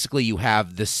 So basically you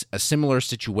have a similar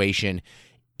situation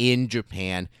in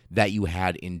Japan that you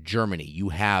had in Germany. You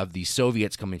have the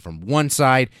Soviets coming from one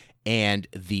side and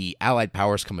the Allied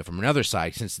powers coming from another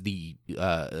side. Since the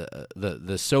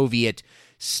Soviet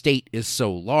state is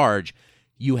so large,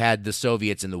 you had the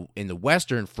Soviets in the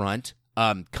Western Front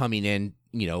coming in,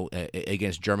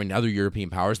 against Germany and other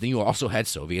European powers. Then you also had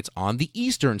Soviets on the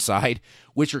eastern side,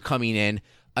 which are coming in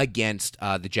against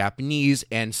the Japanese.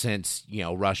 And since,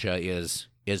 Russia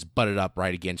is butted up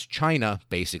right against China,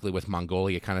 basically with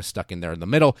Mongolia kind of stuck in there in the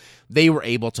middle, they were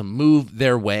able to move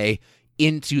their way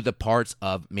into the parts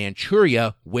of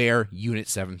Manchuria where Unit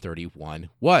 731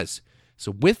 was.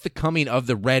 So with the coming of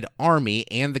the Red Army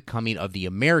and the coming of the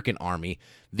American Army,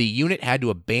 the unit had to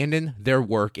abandon their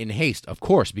work in haste, of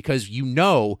course, because you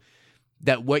know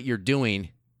that what you're doing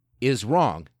is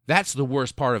wrong. That's the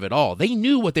worst part of it all. They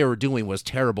knew what they were doing was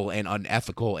terrible and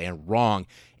unethical and wrong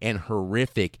and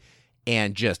horrific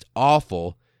and just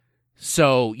awful.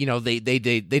 So, they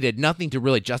did nothing to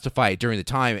really justify it during the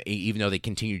time, even though they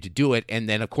continued to do it. And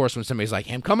then, of course, when somebody's like,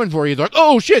 "Hey, I'm coming for you," they're like,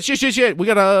 "Oh, shit, we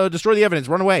gotta destroy the evidence,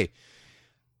 run away."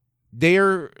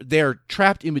 They're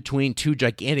trapped in between 2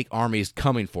 gigantic armies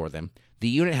coming for them. The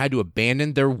unit had to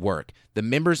abandon their work. The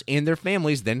members and their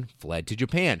families then fled to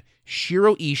Japan.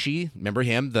 Shiro Ishii, remember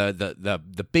him,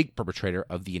 the big perpetrator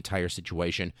of the entire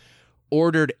situation,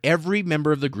 ordered every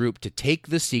member of the group to take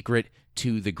the secret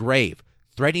to the grave,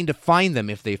 threatening to find them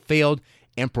if they failed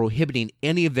and prohibiting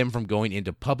any of them from going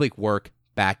into public work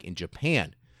back in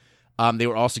Japan. They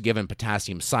were also given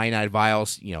potassium cyanide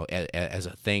vials, as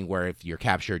a thing where if you're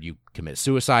captured, you commit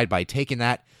suicide by taking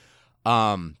that.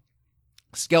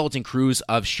 Skeleton crews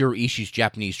of Shiro Ishii's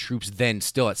Japanese troops, then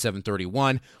still at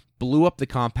 731, blew up the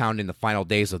compound in the final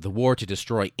days of the war to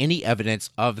destroy any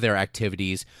evidence of their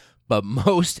activities. But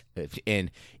most, in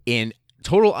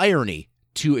total irony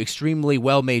to extremely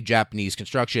well-made Japanese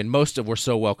construction, most of them were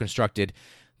so well constructed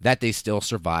that they still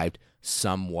survived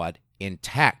somewhat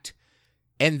intact.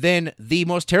 And then the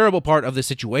most terrible part of the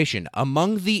situation,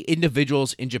 among the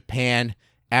individuals in Japan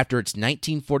after its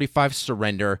 1945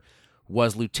 surrender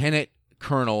was Lieutenant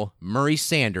Colonel Murray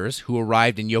Sanders, who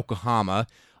arrived in Yokohama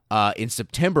in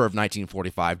September of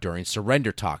 1945 during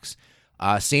surrender talks.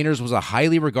 Sanders was a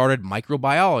highly regarded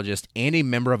microbiologist and a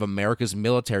member of America's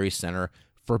Military Center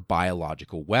for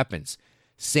Biological Weapons.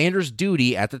 Sanders'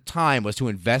 duty at the time was to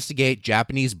investigate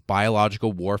Japanese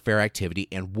biological warfare activity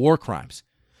and war crimes.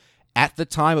 At the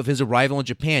time of his arrival in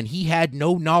Japan, he had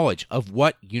no knowledge of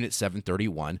what Unit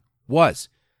 731 was.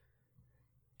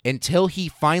 Until he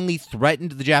finally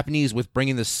threatened the Japanese with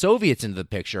bringing the Soviets into the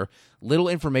picture, little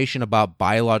information about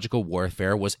biological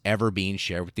warfare was ever being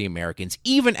shared with the Americans,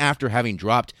 even after having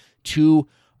dropped 2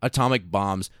 atomic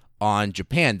bombs on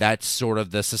Japan. That's sort of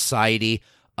the society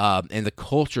and the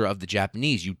culture of the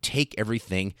Japanese. You take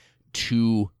everything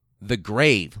to the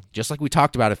grave, just like we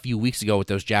talked about a few weeks ago with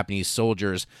those Japanese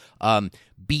soldiers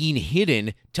being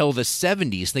hidden till the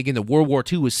 70s, thinking that World War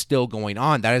II was still going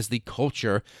on. That is the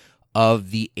culture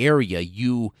of the area.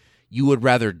 You would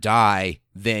rather die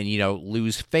than,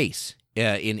 lose face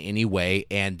in any way.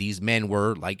 And these men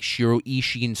were, like Shiro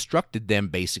Ishii instructed them,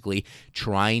 basically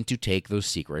trying to take those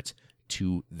secrets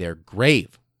to their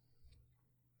grave.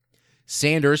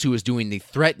 Sanders, who was doing the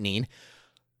threatening,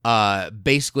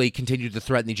 basically continued to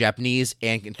threaten the Japanese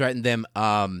and threatened them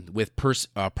with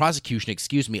prosecution,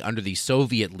 under the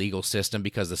Soviet legal system,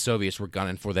 because the Soviets were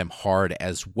gunning for them hard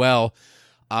as well.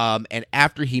 And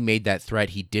after he made that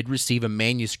threat, he did receive a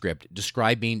manuscript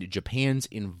describing Japan's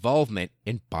involvement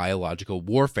in biological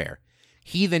warfare.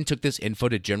 He then took this info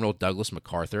to General Douglas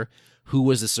MacArthur, who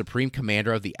was the supreme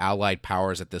commander of the Allied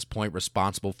powers at this point,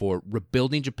 responsible for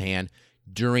rebuilding Japan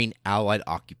during Allied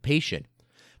occupation.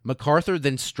 MacArthur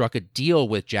then struck a deal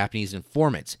with Japanese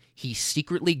informants. He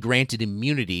secretly granted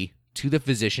immunity to the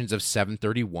physicians of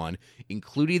 731,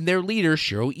 including their leader,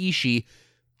 Shiro Ishii,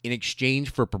 in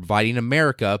exchange for providing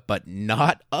America, but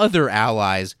not other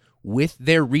allies, with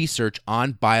their research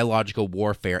on biological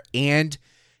warfare and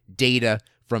data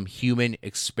from human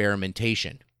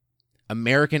experimentation.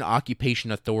 American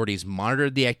occupation authorities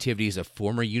monitored the activities of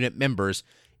former unit members,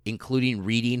 including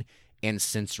reading and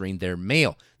censoring their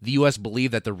mail. The U.S.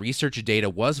 believed that the research data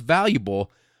was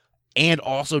valuable and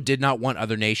also did not want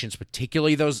other nations,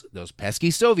 particularly those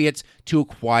pesky Soviets, to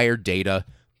acquire data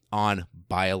on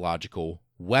biological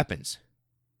weapons.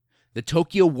 The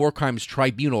Tokyo War Crimes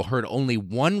Tribunal heard only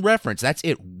one reference, that's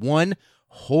it, one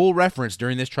whole reference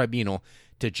during this tribunal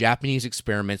to Japanese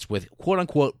experiments with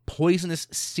quote-unquote poisonous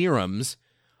serums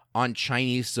on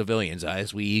Chinese civilians.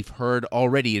 As we've heard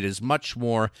already, it is much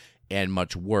more and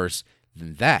much worse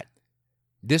than that.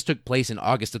 This took place in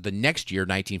August of the next year,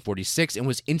 1946, and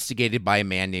was instigated by a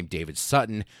man named David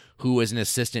Sutton, who was an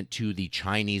assistant to the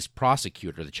Chinese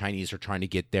prosecutor. The Chinese are trying to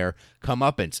get their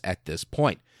comeuppance at this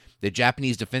point. The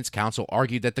Japanese Defense Council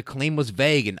argued that the claim was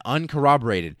vague and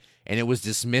uncorroborated, and it was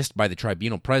dismissed by the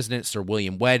tribunal president, Sir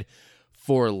William Webb,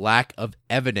 for lack of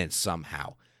evidence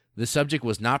somehow. The subject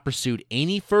was not pursued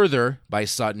any further by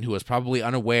Sutton, who was probably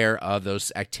unaware of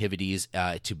those activities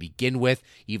to begin with,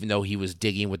 even though he was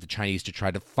digging with the Chinese to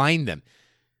try to find them.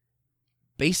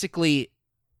 Basically,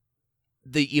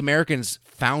 the Americans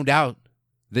found out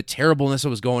the terribleness that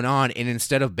was going on, and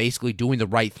instead of basically doing the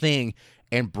right thing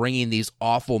and bringing these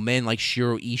awful men like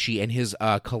Shiro Ishii and his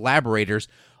collaborators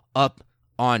up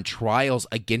on trials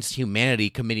against humanity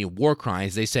committing war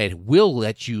crimes, they said, we'll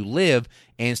let you live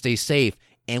and stay safe,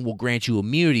 and will grant you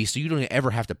immunity so you don't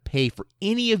ever have to pay for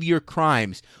any of your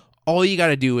crimes. All you got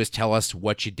to do is tell us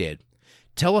what you did.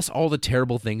 Tell us all the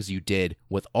terrible things you did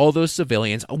with all those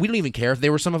civilians. We don't even care if they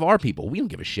were some of our people. We don't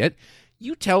give a shit.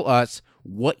 You tell us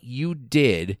what you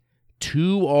did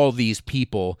to all these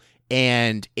people,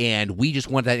 and we just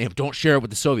want that. Don't share it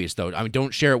with the Soviets, though. I mean,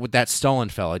 don't share it with that Stalin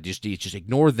fella. Just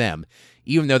ignore them,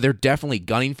 even though they're definitely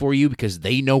gunning for you because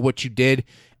they know what you did,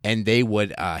 and they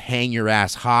would hang your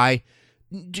ass high.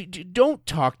 Don't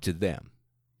talk to them.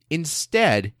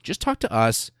 Instead, just talk to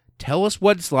us. Tell us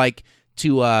what it's like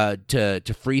to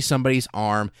free somebody's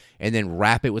arm and then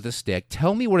wrap it with a stick.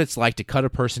 Tell me what it's like to cut a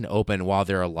person open while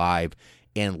they're alive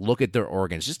and look at their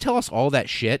organs. Just tell us all that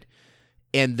shit,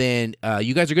 and then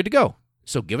you guys are good to go.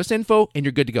 So give us info, and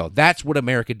you're good to go. That's what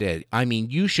America did. I mean,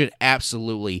 you should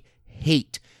absolutely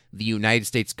hate the United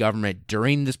States government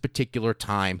during this particular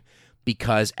time,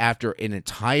 because after an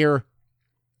entire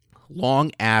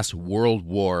long-ass world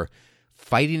war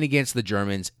fighting against the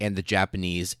Germans and the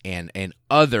Japanese and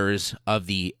others of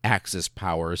the Axis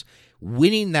powers,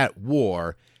 winning that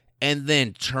war, and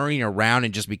then turning around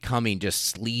and just becoming just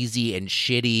sleazy and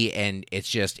shitty, and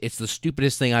it's the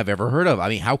stupidest thing I've ever heard of. I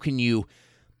mean, how can you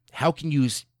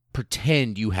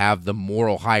pretend you have the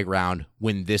moral high ground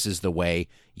when this is the way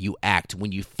you act,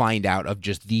 when you find out of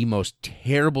just the most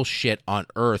terrible shit on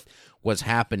earth was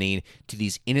happening to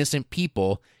these innocent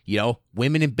people,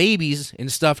 women and babies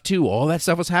and stuff too. All that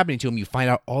stuff was happening to them. You find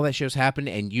out all that shit was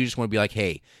happening, and you just want to be like,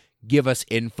 hey, give us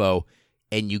info,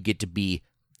 and you get to be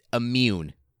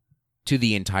immune to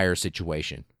the entire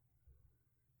situation.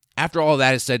 After all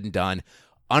that is said and done,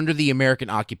 under the American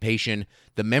occupation,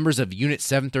 the members of Unit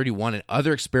 731 and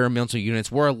other experimental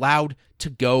units were allowed to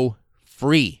go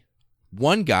free.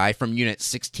 One guy from Unit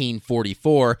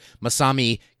 1644,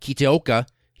 Masami Kitaoka,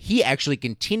 he actually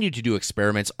continued to do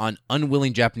experiments on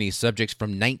unwilling Japanese subjects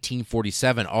from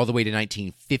 1947 all the way to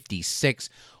 1956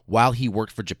 while he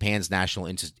worked for Japan's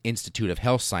National Institute of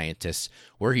Health Scientists,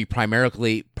 where he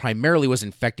primarily was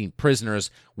infecting prisoners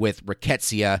with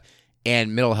rickettsia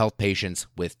and mental health patients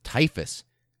with typhus.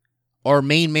 Our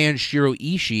main man, Shiro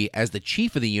Ishii, as the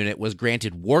chief of the unit, was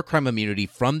granted war crime immunity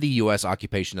from the U.S.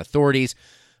 occupation authorities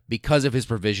because of his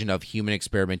provision of human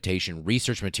experimentation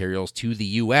research materials to the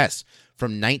U.S.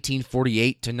 From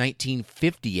 1948 to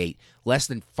 1958, less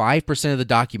than 5% of the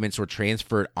documents were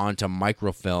transferred onto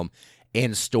microfilm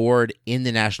and stored in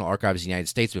the National Archives of the United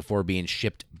States before being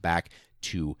shipped back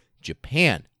to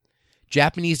Japan.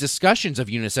 Japanese discussions of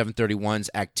Unit 731's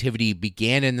activity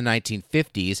began in the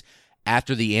 1950s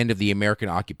after the end of the American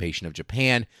occupation of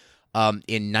Japan.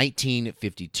 In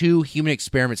 1952, human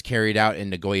experiments carried out in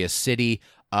Nagoya City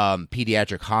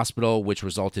Pediatric Hospital, which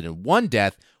resulted in one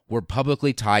death, were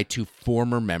publicly tied to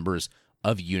former members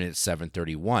of Unit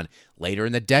 731. Later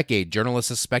in the decade, journalists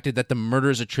suspected that the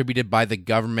murders attributed by the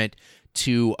government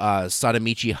to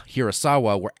Sadamichi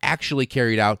Hirasawa were actually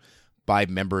carried out by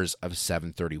members of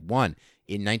 731.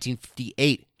 In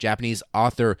 1958, Japanese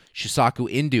author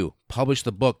Shusaku Indu published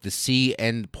the book The Sea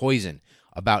and Poison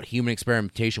about human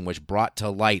experimentation, which brought to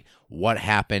light what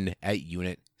happened at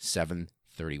Unit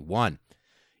 731.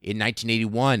 In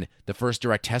 1981, the first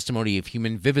direct testimony of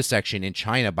human vivisection in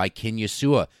China by Ken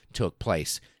Yasua took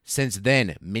place. Since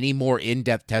then, many more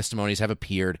in-depth testimonies have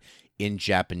appeared in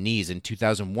Japanese. In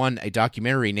 2001, a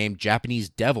documentary named Japanese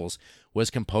Devils was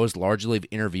composed largely of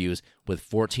interviews with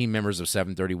 14 members of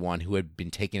 731 who had been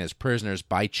taken as prisoners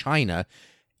by China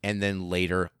and then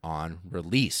later on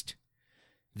released.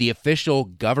 The official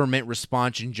government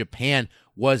response in Japan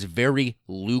was very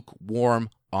lukewarm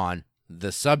on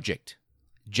the subject.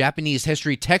 Japanese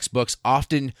history textbooks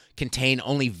often contain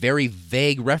only very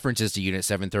vague references to Unit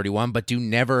 731, but do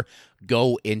never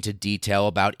go into detail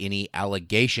about any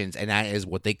allegations, and that is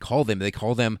what they call them. They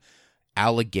call them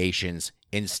allegations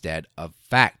instead of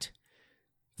fact.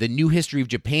 The New History of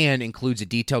Japan includes a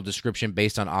detailed description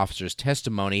based on officers'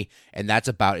 testimony, and that's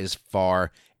about as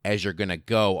far as you're going to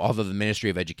go, although the Ministry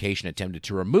of Education attempted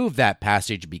to remove that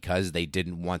passage because they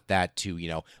didn't want that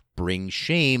to, bring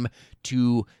shame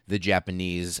to the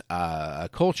Japanese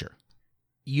culture.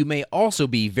 You may also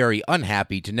be very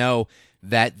unhappy to know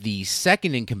that the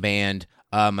second in command,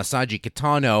 Masaji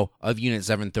Kitano of Unit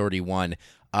 731,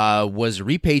 was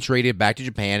repatriated back to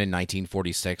Japan in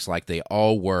 1946 like they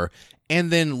all were,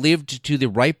 and then lived to the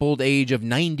ripe old age of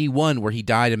 91, where he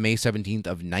died on May 17th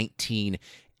of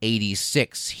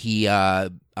 1986. He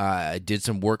did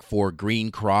some work for Green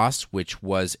Cross, which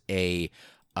was a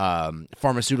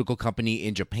pharmaceutical company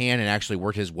in Japan, and actually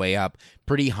worked his way up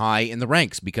pretty high in the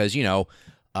ranks because,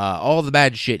 all the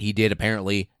bad shit he did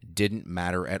apparently didn't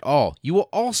matter at all. You will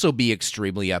also be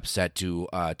extremely upset to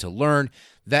learn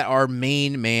that our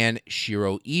main man,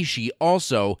 Shiro Ishii,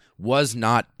 also was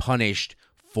not punished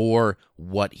for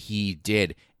what he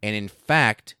did, and in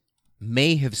fact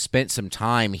may have spent some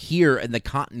time here in the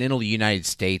continental United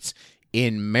States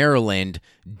in Maryland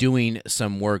doing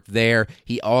some work there.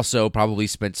 He also probably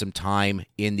spent some time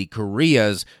in the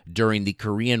Koreas during the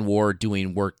Korean War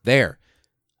doing work there.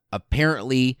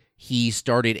 Apparently, he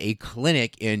started a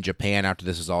clinic in Japan after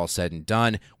this was all said and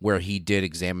done, where he did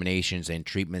examinations and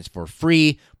treatments for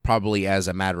free, probably as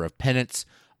a matter of penance.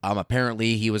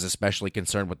 Apparently, he was especially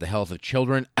concerned with the health of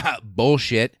children.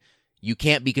 Bullshit. You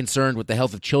can't be concerned with the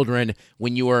health of children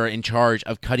when you are in charge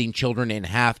of cutting children in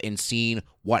half and seeing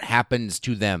what happens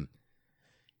to them.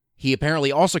 He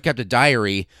apparently also kept a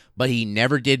diary, but he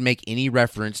never did make any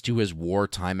reference to his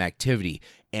wartime activity.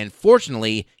 And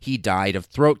fortunately, he died of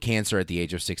throat cancer at the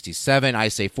age of 67. I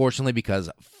say fortunately because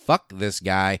fuck this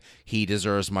guy. He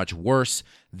deserves much worse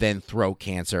than throat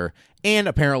cancer. And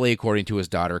apparently, according to his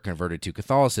daughter, converted to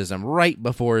Catholicism right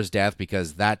before his death,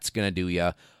 because that's going to do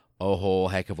ya a whole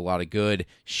heck of a lot of good.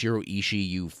 Shiro Ishii,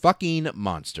 you fucking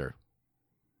monster.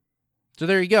 So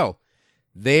there you go.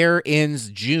 There ends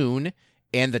June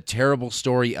and the terrible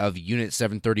story of Unit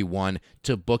 731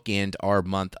 to bookend our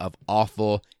month of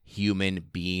awful human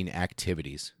being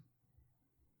activities.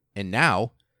 And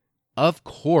now, of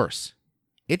course,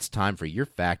 it's time for your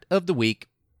fact of the week.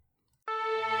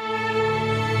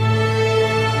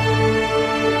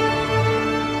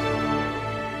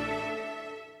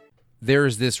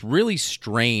 There's this really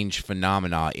strange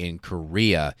phenomena in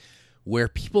Korea where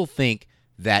people think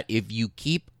that if you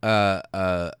keep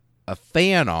a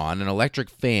fan on, an electric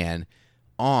fan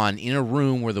on in a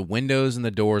room where the windows and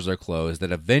the doors are closed,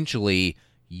 that eventually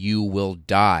you will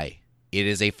die. It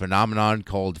is a phenomenon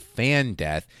called fan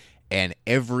death, and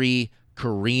every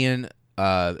Korean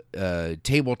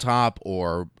tabletop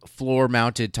or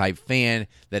floor-mounted type fan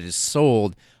that is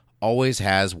sold always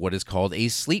has what is called a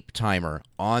sleep timer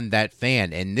on that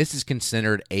fan, and this is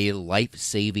considered a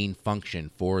life-saving function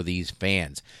for these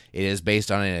fans. It is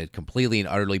based on a completely and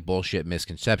utterly bullshit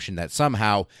misconception that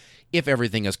somehow, if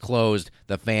everything is closed,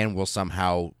 the fan will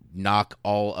somehow knock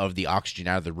all of the oxygen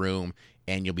out of the room,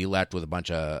 and you'll be left with a bunch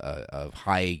of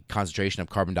high concentration of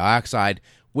carbon dioxide,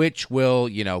 which will,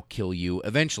 kill you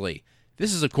eventually.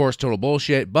 This is, of course, total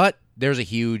bullshit, but there's a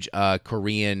huge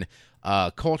Korean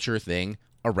culture thing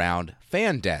around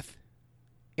fan death.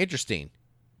 Interesting.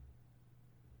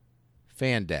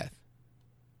 Fan death.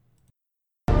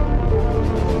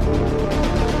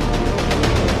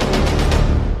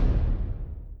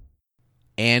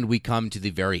 And we come to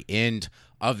the very end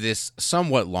of this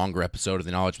somewhat longer episode of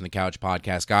the Knowledge from the Couch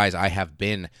podcast. Guys, I have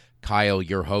been Kyle,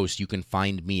 your host. You can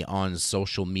find me on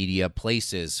social media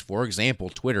places. For example,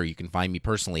 Twitter. You can find me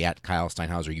personally at Kyle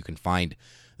Steinhauser. You can find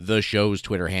the show's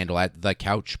Twitter handle at The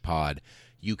Couch Pod.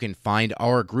 You can find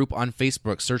our group on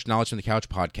Facebook. Search Knowledge from the Couch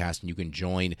podcast, and you can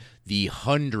join the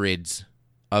hundreds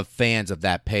of fans of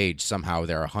that page. Somehow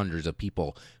there are hundreds of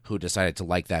people who decided to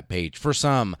like that page for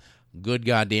some good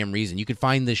goddamn reason. You can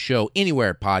find this show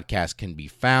anywhere podcasts can be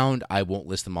found. I won't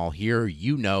list them all here.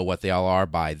 You know what they all are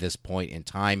by this point in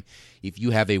time. If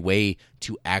you have a way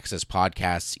to access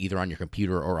podcasts either on your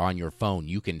computer or on your phone,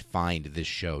 you can find this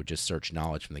show. Just search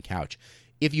Knowledge from the Couch.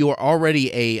 If you are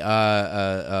already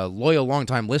a loyal,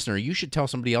 long-time listener, you should tell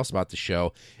somebody else about the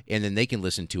show, and then they can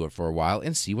listen to it for a while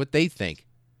and see what they think.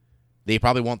 They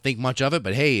probably won't think much of it,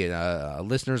 but hey, a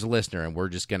listener's a listener, and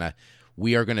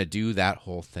we are going to do that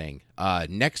whole thing.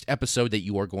 Next episode that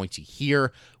you are going to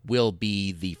hear will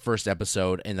be the first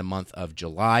episode in the month of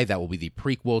July. That will be the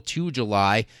prequel to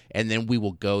July, and then we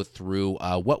will go through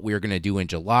what we're going to do in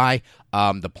July,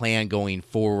 the plan going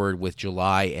forward with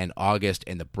July and August,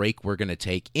 and the break we're going to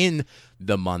take in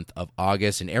the month of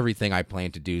August, and everything I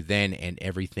plan to do then, and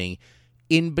everything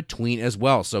in between as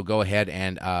well. So go ahead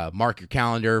and mark your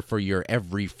calendar for your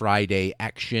every Friday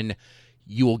action.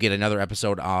 You will get another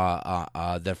episode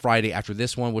the Friday after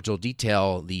this one, which will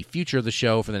detail the future of the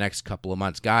show for the next couple of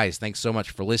months. Guys, thanks so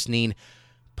much for listening.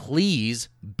 Please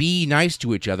be nice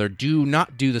to each other. Do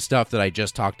not do the stuff that I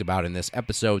just talked about in this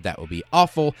episode. That will be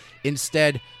awful.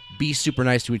 Instead, be super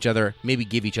nice to each other. Maybe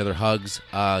give each other hugs.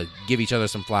 Give each other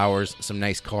some flowers, some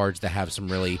nice cards that have some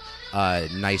really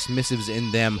nice missives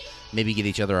in them. Maybe get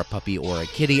each other a puppy or a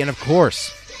kitty. And of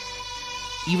course,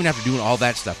 even after doing all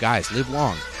that stuff, guys, live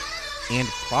long and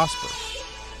prosper.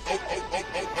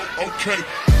 Okay.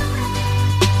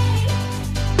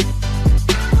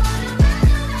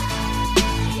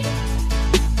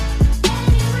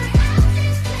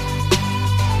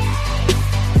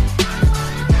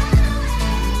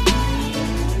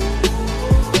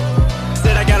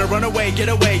 Run away,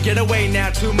 get away now.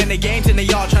 Too many games and they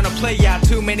all trying to play out.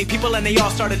 Too many people and they all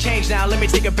start to change now. Let me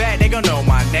take it back, they gon' know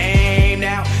my name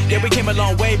now. Yeah, we came a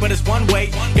long way, but it's one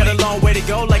way. Got a long way to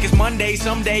go like it's Monday.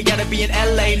 Someday gotta be in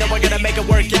LA. No, I gotta make it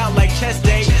work out like chest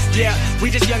day. Yeah, we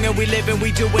just young and we living,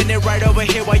 we doing it right over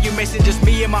here. While you missing just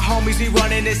me and my homies, we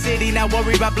running the city. Not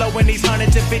worry about blowing these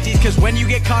hundreds and fifties. Cause when you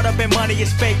get caught up in money,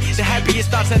 it's fake. The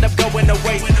happiest thoughts end up going to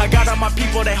waste. I got all my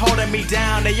people, they holding me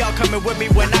down. They all coming with me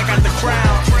when I got the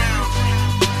crown.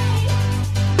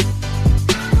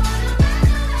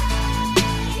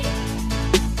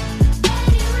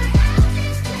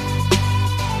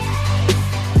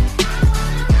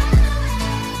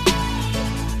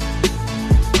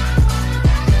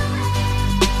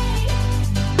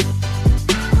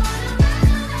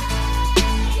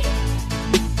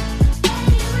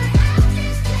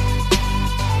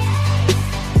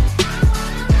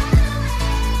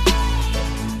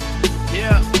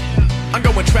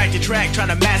 Track, trying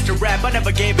to master rap. I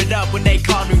never gave it up when they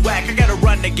called me whack. I gotta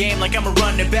run the game like I'm a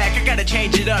running back. I gotta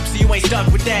change it up so you ain't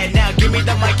stuck with that. Now give me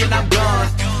the mic and I'm gone.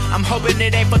 I'm hoping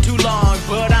it ain't for too long,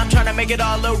 but I'm trying to make it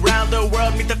all around the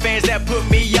world. Meet the fans that put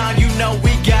me on. You know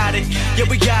we got it, yeah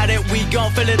we got it. We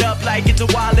gon' fill it up like it's a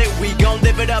wallet. We gon'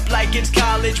 live it up like it's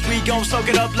college. We gon' soak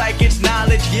it up like it's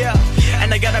knowledge, yeah.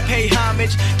 And I gotta pay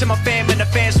homage to my fam and the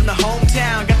fans from the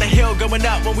hometown. Got the hill going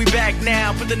up when we back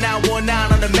now. Put the 919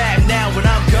 on the map now. When